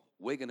miracle.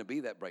 We're going to be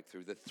that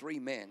breakthrough. The 3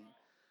 men,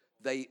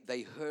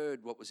 they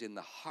heard what was in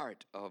the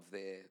heart of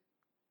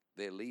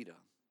their leader.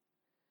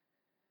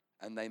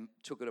 And they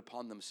took it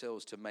upon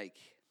themselves to make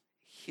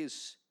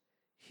his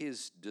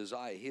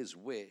desire, his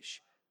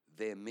wish,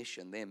 their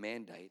mission, their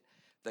mandate.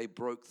 They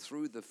broke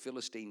through the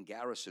Philistine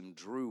garrison,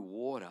 drew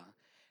water,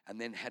 and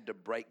then had to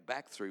break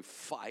back through,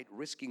 fight,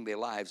 risking their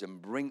lives,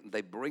 and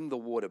they bring the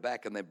water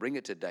back, and they bring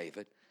it to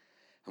David.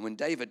 And when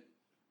David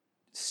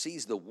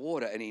sees the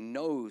water and he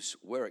knows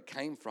where it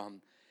came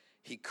from,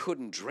 he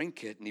couldn't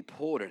drink it, and he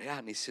poured it out,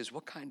 and he says,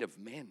 what kind of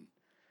men?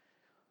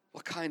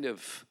 What kind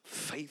of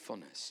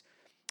faithfulness?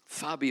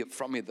 Far be it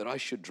from me that I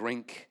should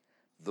drink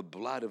the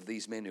blood of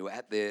these men who are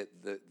at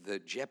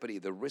the jeopardy,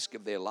 the risk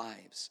of their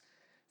lives.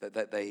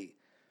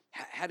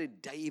 How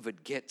did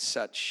David get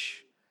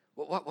such,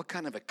 what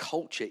kind of a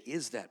culture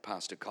is that,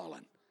 Pastor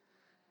Colin?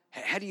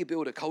 How do you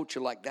build a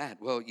culture like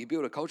that? Well, you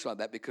build a culture like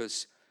that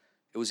because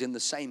it was in the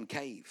same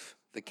cave,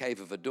 the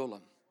cave of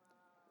Adullam.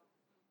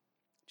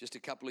 Just a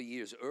couple of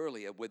years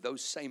earlier, where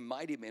those same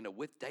mighty men are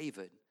with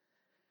David,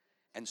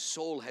 and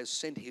Saul has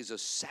sent his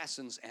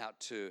assassins out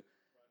to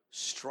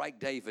strike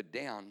David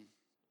down,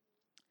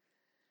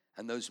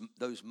 and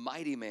those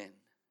mighty men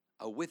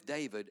are with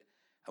David,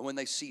 and when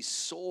they see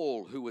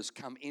Saul, who has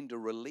come in to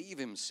relieve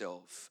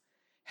himself,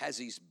 has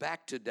his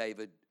back to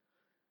David,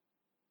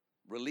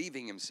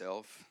 relieving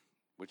himself,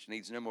 which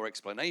needs no more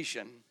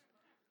explanation,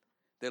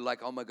 They're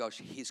like, oh my gosh,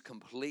 he's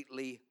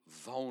completely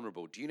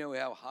vulnerable. Do you know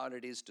how hard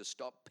it is to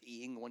stop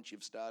peeing once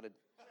you've started?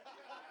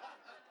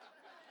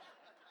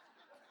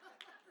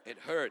 It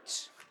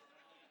hurts.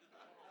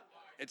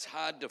 It's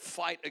hard to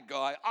fight a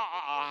guy.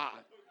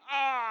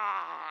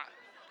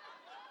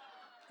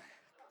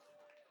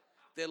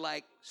 They're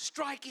like,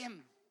 strike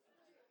him.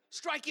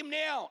 Strike him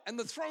now. And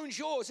the throne's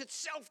yours. It's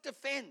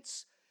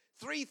self-defense.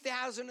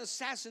 3,000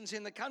 assassins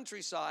in the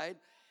countryside.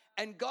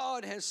 And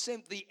God has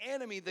sent the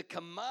enemy, the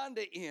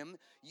commander in.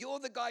 You're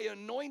the guy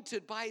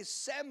anointed by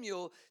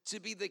Samuel to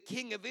be the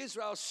king of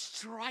Israel.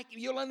 Strike him.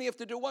 You'll only have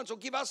to do once, or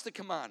give us the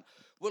command.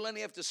 We'll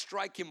only have to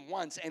strike him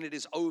once, and it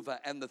is over.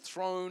 And the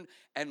throne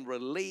and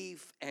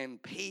relief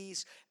and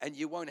peace, and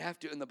you won't have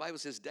to. And the Bible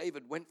says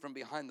David went from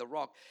behind the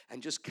rock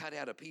and just cut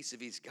out a piece of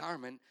his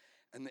garment.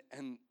 And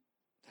they're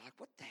like,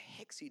 what the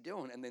heck's he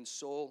doing? And then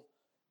Saul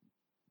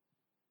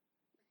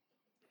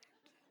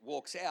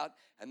walks out,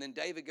 and then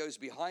David goes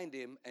behind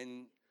him,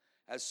 and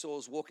as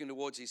Saul's walking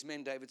towards his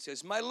men, David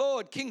says, my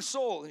Lord, King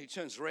Saul. And he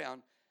turns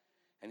around,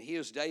 and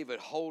here's David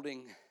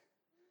holding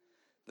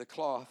the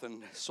cloth,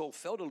 and Saul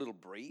felt a little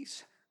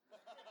breeze.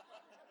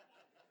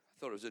 I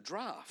thought it was a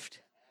draft.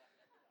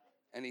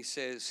 And he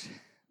says,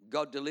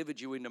 God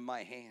delivered you into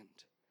my hand.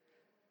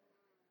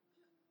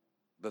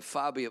 But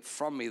far be it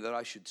from me that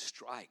I should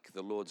strike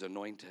the Lord's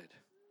anointed.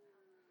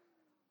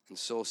 And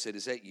Saul said,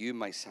 is that you,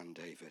 my son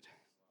David?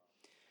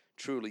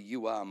 Truly,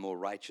 you are more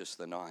righteous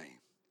than I.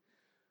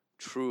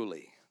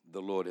 Truly,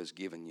 the Lord has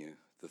given you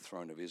the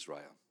throne of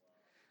Israel.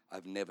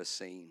 I've never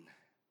seen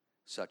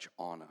such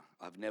honor.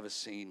 I've never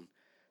seen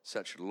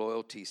such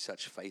loyalty,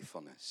 such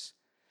faithfulness.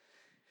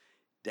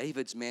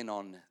 David's men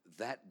on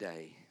that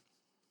day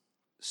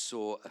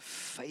saw a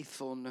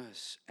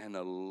faithfulness and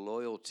a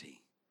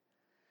loyalty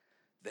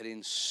that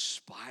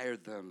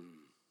inspired them.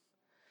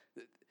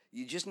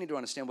 You just need to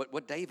understand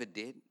what David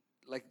did.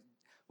 Like,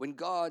 when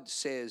God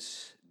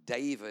says,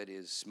 David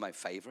is my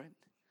favorite,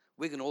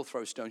 we can all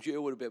throw stones. Yeah,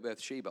 what about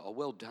Bathsheba? Oh,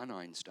 well done,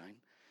 Einstein.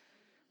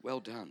 Well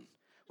done.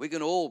 We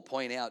can all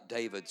point out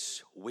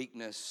David's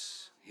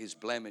weakness, his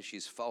blemish,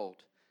 his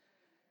fault.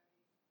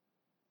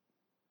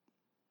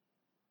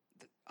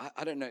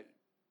 I don't know.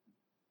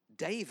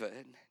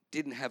 David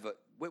didn't have a...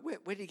 Where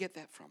did he get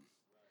that from?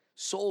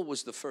 Saul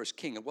was the first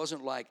king. It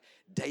wasn't like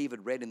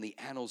David read in the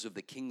annals of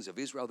the kings of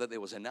Israel that there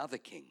was another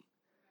king.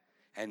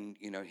 And,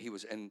 you know,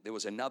 there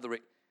was another...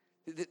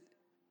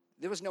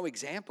 There was no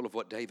example of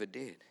what David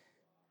did.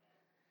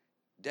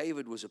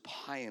 David was a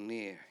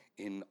pioneer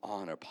in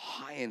honor,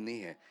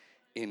 pioneer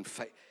in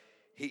faith.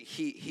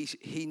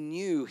 He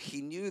knew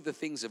the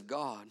things of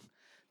God,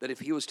 that if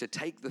he was to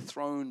take the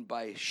throne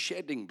by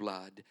shedding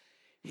blood,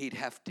 he'd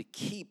have to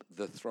keep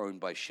the throne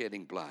by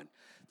shedding blood.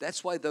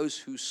 That's why those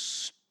who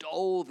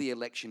stole the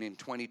election in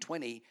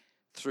 2020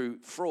 through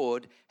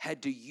fraud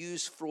had to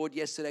use fraud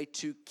yesterday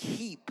to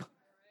keep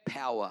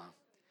power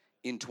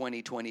in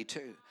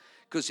 2022.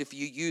 Because if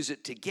you use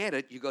it to get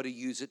it, you got to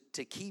use it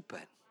to keep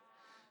it.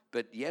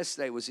 But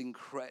yesterday was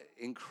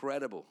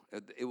incredible.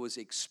 It was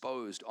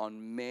exposed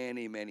on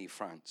many, many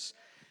fronts.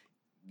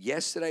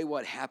 Yesterday,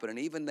 what happened, and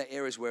even the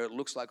areas where it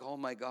looks like, oh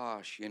my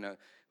gosh, you know,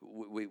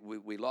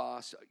 we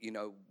lost. You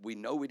know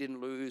we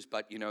didn't lose,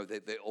 but you know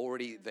they're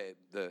already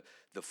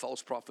the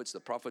false prophets, the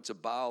prophets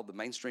of Baal, the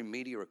mainstream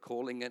media are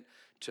calling it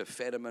to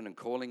Fetterman and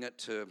calling it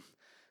to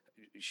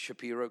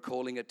Shapiro,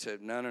 calling it to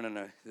no.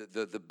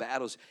 The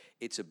battles,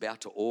 it's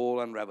about to all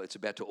unravel. It's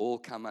about to all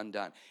come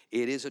undone.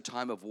 It is a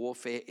time of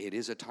warfare. It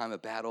is a time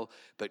of battle,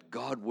 but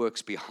God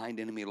works behind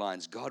enemy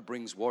lines. God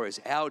brings warriors.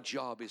 Our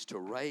job is to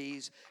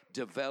raise,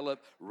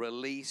 develop,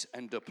 release,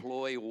 and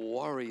deploy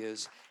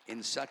warriors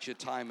in such a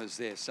time as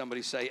this.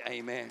 Somebody say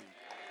amen.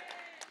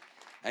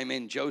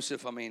 Amen.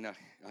 Joseph, I didn't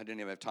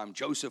even have time.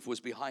 Joseph was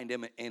behind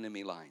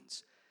enemy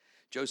lines.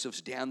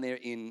 Joseph's down there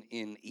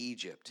in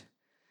Egypt,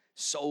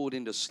 sold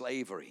into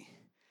slavery.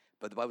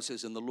 But the Bible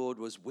says, and the Lord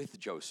was with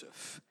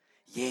Joseph.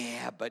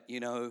 Yeah, but you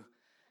know,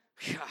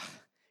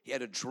 he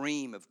had a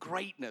dream of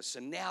greatness.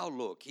 And now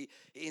look, he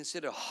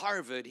instead of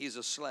Harvard, he's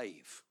a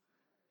slave.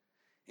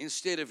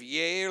 Instead of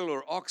Yale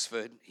or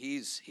Oxford,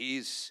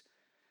 he's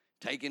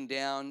taken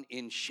down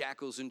in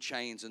shackles and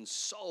chains and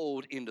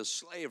sold into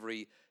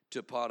slavery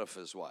to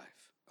Potiphar's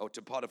wife, or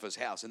to Potiphar's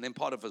house. And then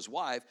Potiphar's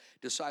wife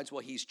decides,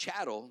 well, he's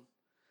chattel.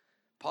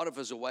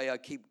 Potiphar's away, I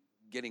keep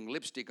getting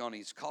lipstick on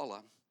his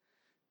collar.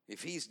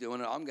 If he's doing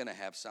it, I'm going to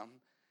have some.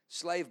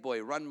 Slave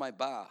boy, run my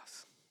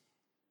bath.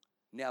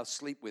 Now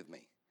sleep with me.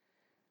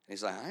 And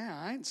he's like,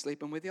 I ain't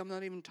sleeping with you. I'm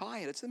not even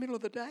tired. It's the middle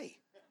of the day.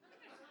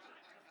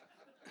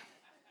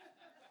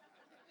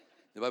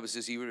 The Bible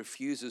says he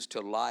refuses to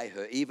lie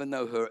her, even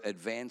though her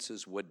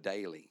advances were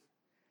daily.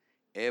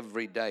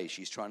 Every day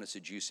she's trying to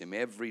seduce him.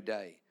 Every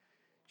day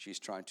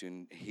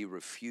he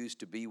refused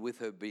to be with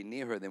her, be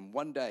near her. Then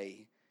one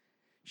day,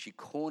 she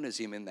corners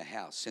him in the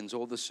house, sends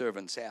all the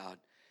servants out,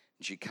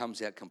 and she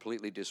comes out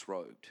completely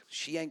disrobed.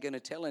 She ain't going to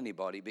tell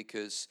anybody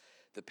because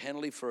the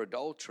penalty for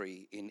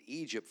adultery in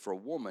Egypt for a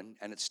woman,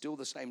 and it's still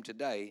the same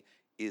today,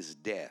 is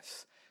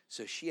death.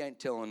 So she ain't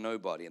telling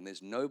nobody, and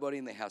there's nobody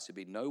in the house. There'd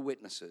be no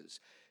witnesses.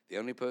 The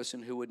only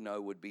person who would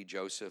know would be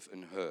Joseph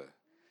and her.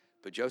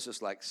 But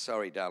Joseph's like,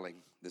 sorry,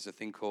 darling, there's a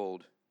thing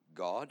called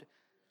God.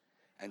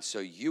 And so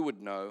you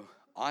would know,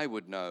 I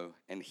would know,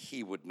 and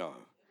he would know.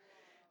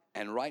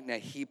 And right now,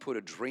 he put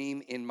a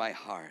dream in my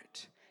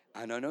heart.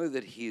 And I know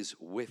that he's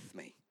with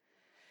me.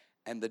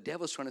 And the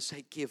devil's trying to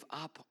say, give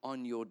up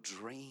on your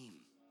dream.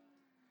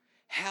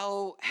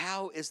 How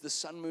is the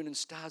sun, moon, and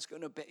stars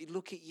going to be?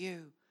 Look at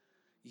you.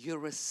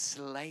 You're a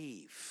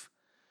slave.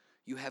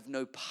 You have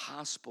no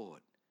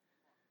passport.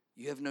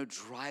 You have no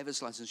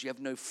driver's license. You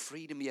have no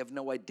freedom. You have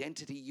no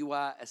identity. You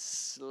are a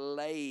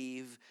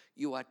slave.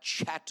 You are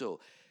chattel.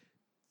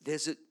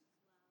 There's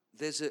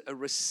a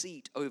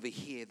receipt over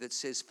here that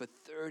says for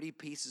 30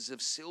 pieces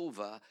of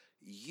silver,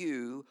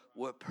 you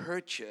were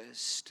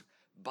purchased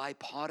by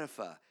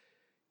Potiphar.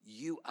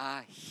 You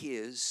are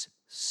his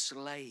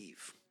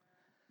slave.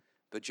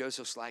 But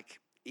Joseph's like,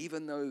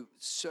 even though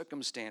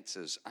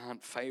circumstances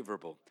aren't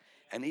favorable,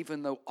 and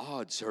even though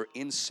odds are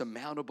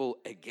insurmountable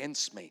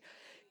against me,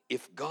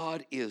 if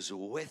God is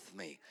with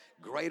me,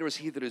 greater is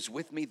he that is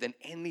with me than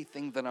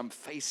anything that I'm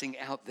facing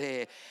out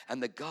there.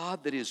 And the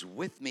God that is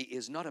with me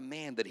is not a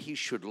man that he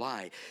should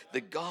lie.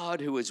 The God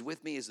who is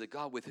with me is the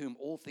God with whom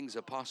all things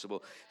are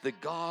possible. The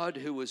God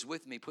who was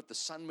with me put the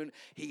sun, moon,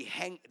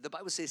 the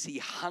Bible says he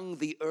hung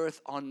the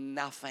earth on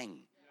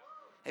nothing.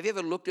 Have you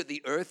ever looked at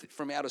the earth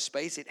from outer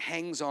space? It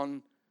hangs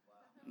on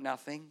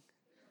nothing.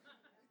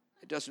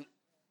 It doesn't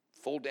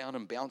fall down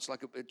and bounce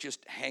it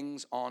just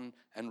hangs on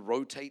and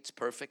rotates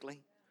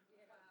perfectly.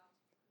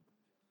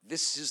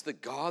 This is the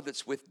God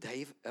that's with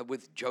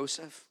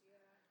Joseph.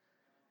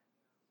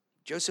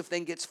 Joseph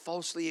then gets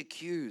falsely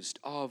accused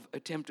of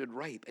attempted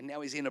rape, and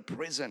now he's in a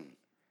prison.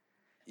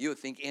 You would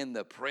think in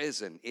the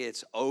prison,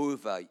 it's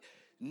over.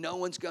 No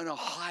one's going to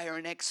hire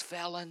an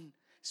ex-felon,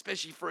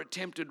 especially for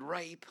attempted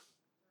rape.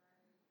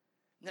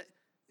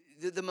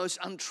 The most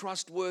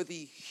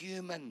untrustworthy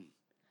human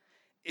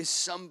is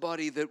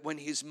somebody that when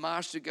his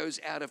master goes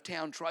out of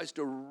town, tries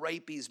to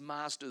rape his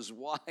master's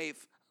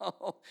wife.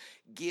 Oh,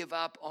 give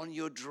up on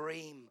your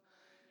dream.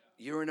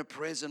 You're in a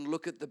prison,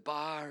 look at the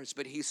bars.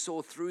 But he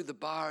saw through the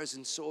bars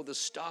and saw the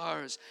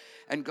stars.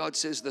 And God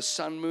says the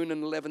sun, moon,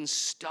 and 11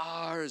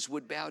 stars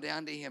would bow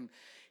down to him.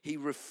 He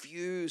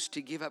refused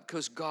to give up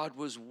because God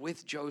was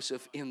with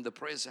Joseph in the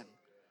prison.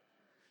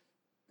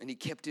 And he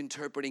kept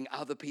interpreting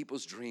other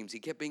people's dreams. He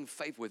kept being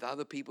faithful with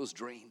other people's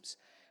dreams.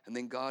 And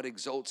then God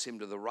exalts him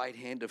to the right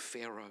hand of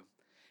Pharaoh.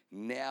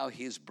 Now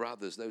his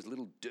brothers, those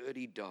little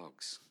dirty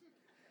dogs,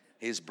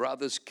 his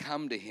brothers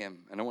come to him.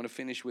 And I want to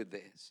finish with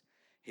this.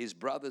 His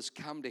brothers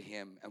come to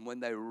him, and when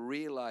they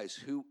realize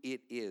who it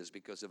is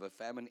because of a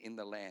famine in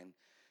the land,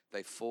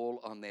 they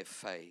fall on their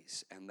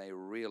face and they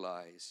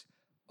realize,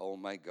 oh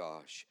my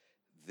gosh,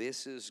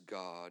 this is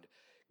God.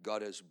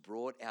 God has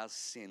brought our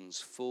sins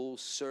full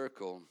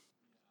circle.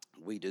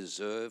 We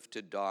deserve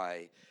to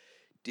die.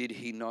 Did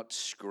he not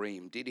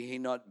scream? Did he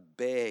not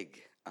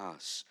beg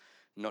us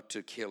not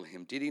to kill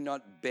him? Did he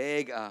not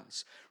beg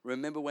us?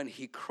 Remember when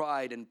he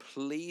cried and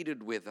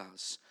pleaded with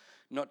us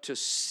not to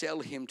sell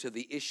him to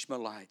the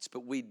Ishmaelites,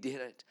 but we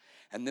did it.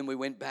 And then we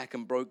went back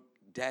and broke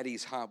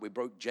Daddy's heart. We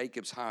broke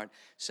Jacob's heart,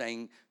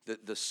 saying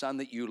that the son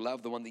that you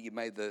love, the one that you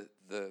made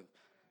the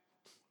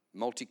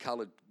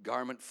multicolored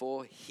garment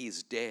for,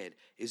 he's dead.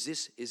 Is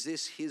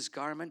this his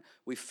garment?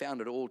 We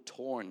found it all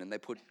torn, and they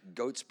put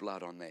goat's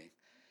blood on there.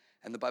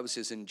 And the Bible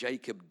says, and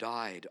Jacob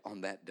died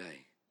on that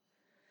day.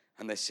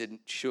 And they said,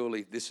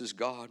 surely this is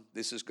God.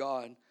 This is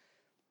God.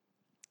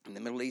 In the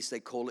Middle East, they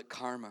call it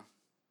karma.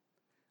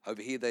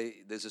 Over here,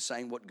 there's a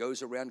saying, what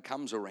goes around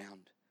comes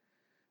around.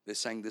 They're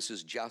saying this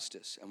is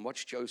justice. And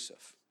watch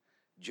Joseph.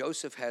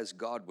 Joseph has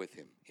God with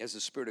him. He has the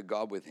Spirit of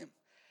God with him.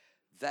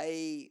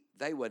 They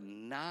were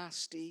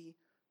nasty,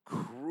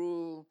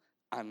 cruel,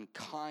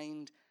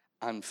 unkind,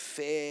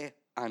 unfair,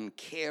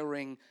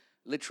 uncaring.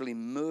 Literally,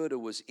 murder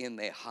was in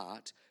their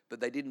heart. But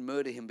they didn't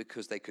murder him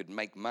because they could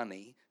make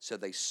money. So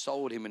they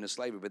sold him into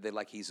slavery. But they're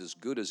like, he's as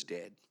good as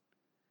dead.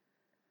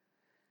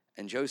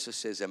 And Joseph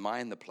says, am I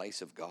in the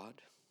place of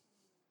God?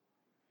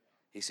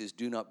 He says,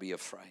 do not be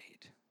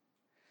afraid.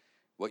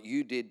 What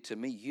you did to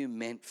me, you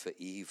meant for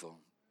evil.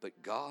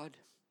 But God,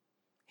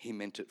 he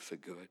meant it for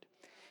good.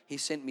 He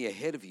sent me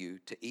ahead of you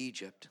to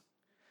Egypt.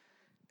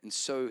 And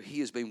so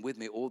he has been with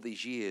me all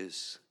these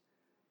years.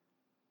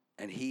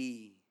 And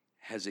he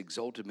has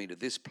exalted me to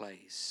this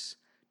place.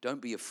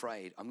 Don't be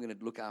afraid. I'm going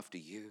to look after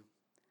you.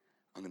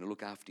 I'm going to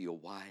look after your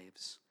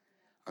wives.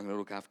 I'm going to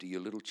look after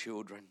your little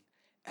children.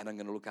 And I'm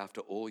going to look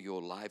after all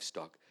your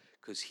livestock.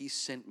 Because he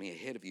sent me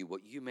ahead of you.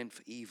 What you meant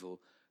for evil,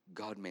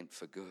 God meant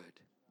for good.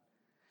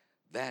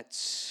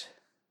 That's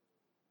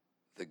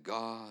the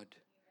God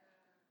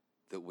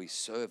that we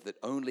serve, that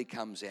only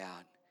comes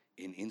out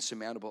in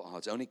insurmountable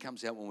odds, only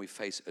comes out when we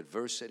face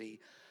adversity,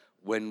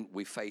 when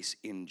we face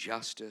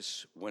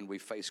injustice, when we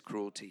face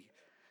cruelty.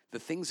 The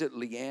things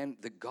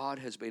that God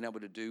has been able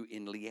to do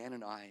in Leanne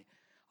and I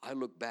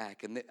look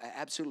back, and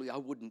absolutely I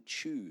wouldn't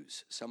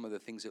choose some of the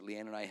things that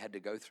Leanne and I had to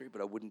go through,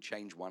 but I wouldn't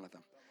change one of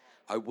them.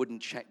 I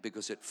wouldn't change,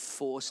 because it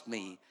forced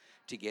me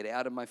to get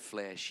out of my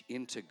flesh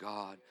into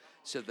God,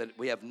 so that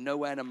we have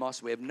no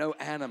animosity, we have no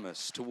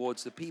animus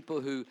towards the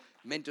people who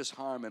meant us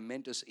harm and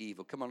meant us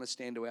evil. Come on, let's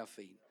stand to our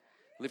feet.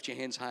 Lift your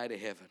hands high to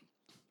heaven.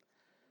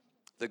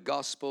 The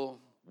gospel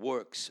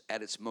works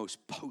at its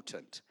most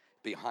potent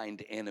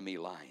behind enemy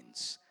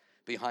lines.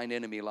 Behind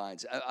enemy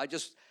lines. I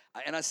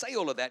say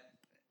all of that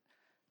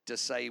to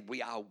say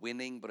we are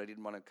winning, but I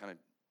didn't want to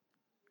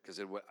because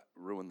it would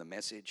ruin the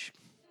message.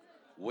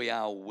 We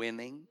are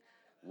winning.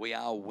 We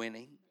are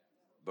winning.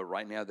 But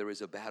right now there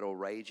is a battle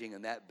raging,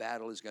 and that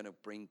battle is going to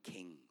bring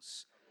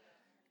kings.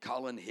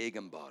 Colin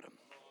Higginbottom.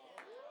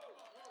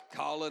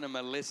 Colin and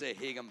Melissa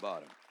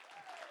Higginbottom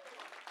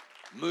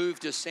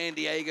moved to San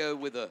Diego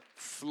with a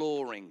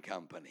flooring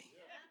company.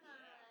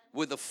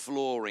 With a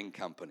flooring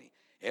company.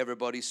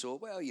 Everybody saw,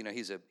 well,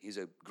 he's a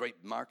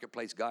great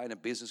marketplace guy and a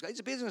business guy.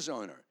 He's a business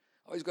owner.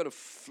 Oh, he's got a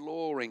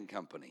flooring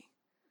company.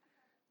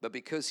 But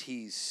because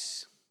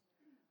he's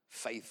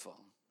faithful,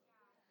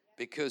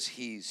 because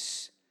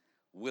he's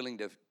willing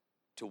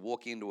to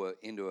walk into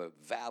a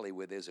valley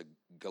where there's a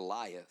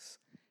Goliath,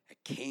 a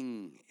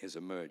king is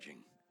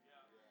emerging.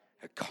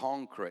 A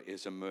conqueror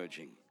is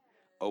emerging.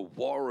 A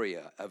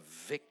warrior, a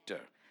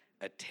victor,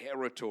 a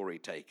territory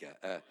taker,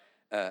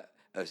 a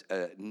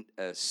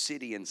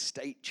city and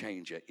state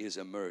changer is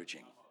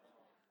emerging.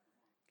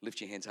 Lift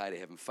your hands high to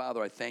heaven.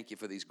 Father, I thank you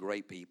for these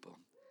great people.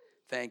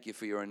 Thank you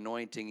for your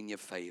anointing and your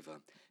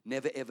favor.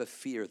 Never ever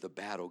fear the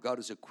battle. God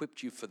has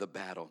equipped you for the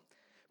battle.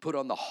 Put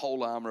on the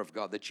whole armor of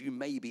God that you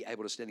may be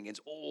able to stand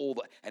against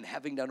and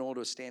having done all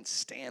to stand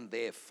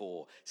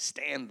therefore.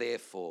 Stand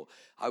therefore.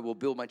 I will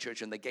build my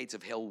church and the gates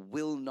of hell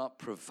will not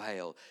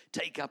prevail.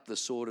 Take up the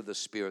sword of the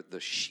Spirit, the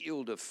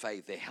shield of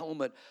faith, the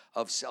helmet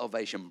of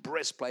salvation,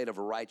 breastplate of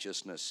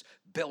righteousness,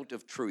 belt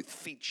of truth,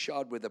 feet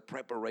shod with the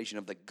preparation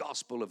of the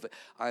gospel of.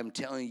 I'm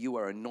telling you, you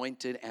are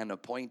anointed and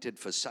appointed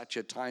for such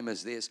a time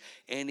as this.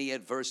 Any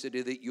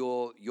adversity that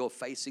you're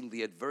facing,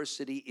 the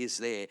adversity is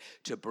there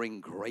to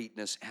bring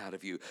greatness out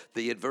of you.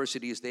 The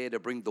adversity is there to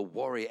bring the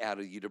warrior out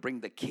of you, to bring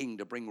the king,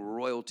 to bring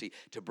royalty,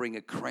 to bring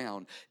a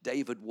crown.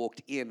 David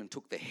walked in and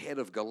took the head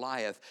of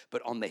Goliath,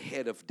 but on the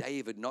head of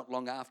David, not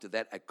long after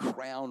that, a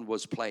crown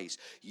was placed.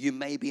 You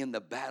may be in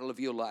the battle of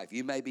your life.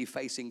 You may be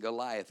facing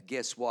Goliath.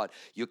 Guess what?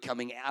 You're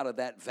coming out of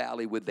that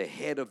valley with the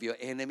head of your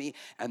enemy,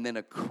 and then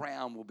a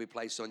crown will be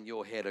placed on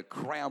your head. A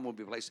crown will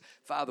be placed.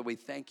 Father, we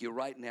thank you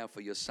right now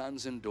for your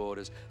sons and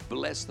daughters.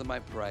 Bless them, I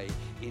pray,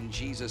 in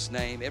Jesus'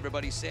 name.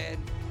 Everybody said,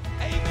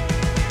 amen.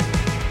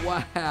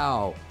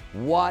 Wow,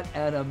 what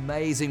an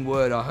amazing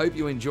word. I hope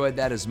you enjoyed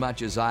that as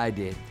much as I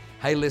did.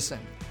 Hey, listen,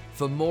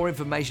 for more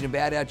information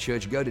about our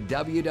church, go to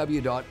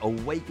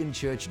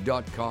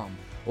www.awakenchurch.com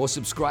or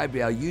subscribe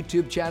to our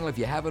YouTube channel if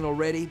you haven't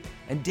already,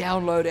 and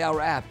download our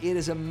app. It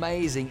is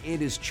amazing.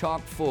 It is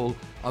chock full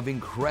of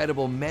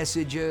incredible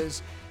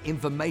messages,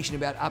 information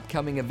about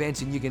upcoming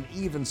events, and you can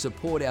even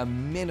support our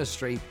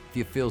ministry if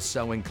you feel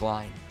so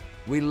inclined.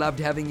 We loved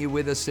having you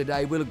with us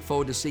today. We look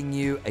forward to seeing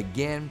you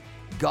again.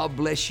 God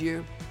bless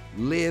you.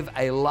 Live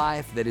a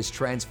life that is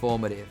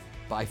transformative.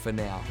 Bye for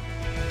now.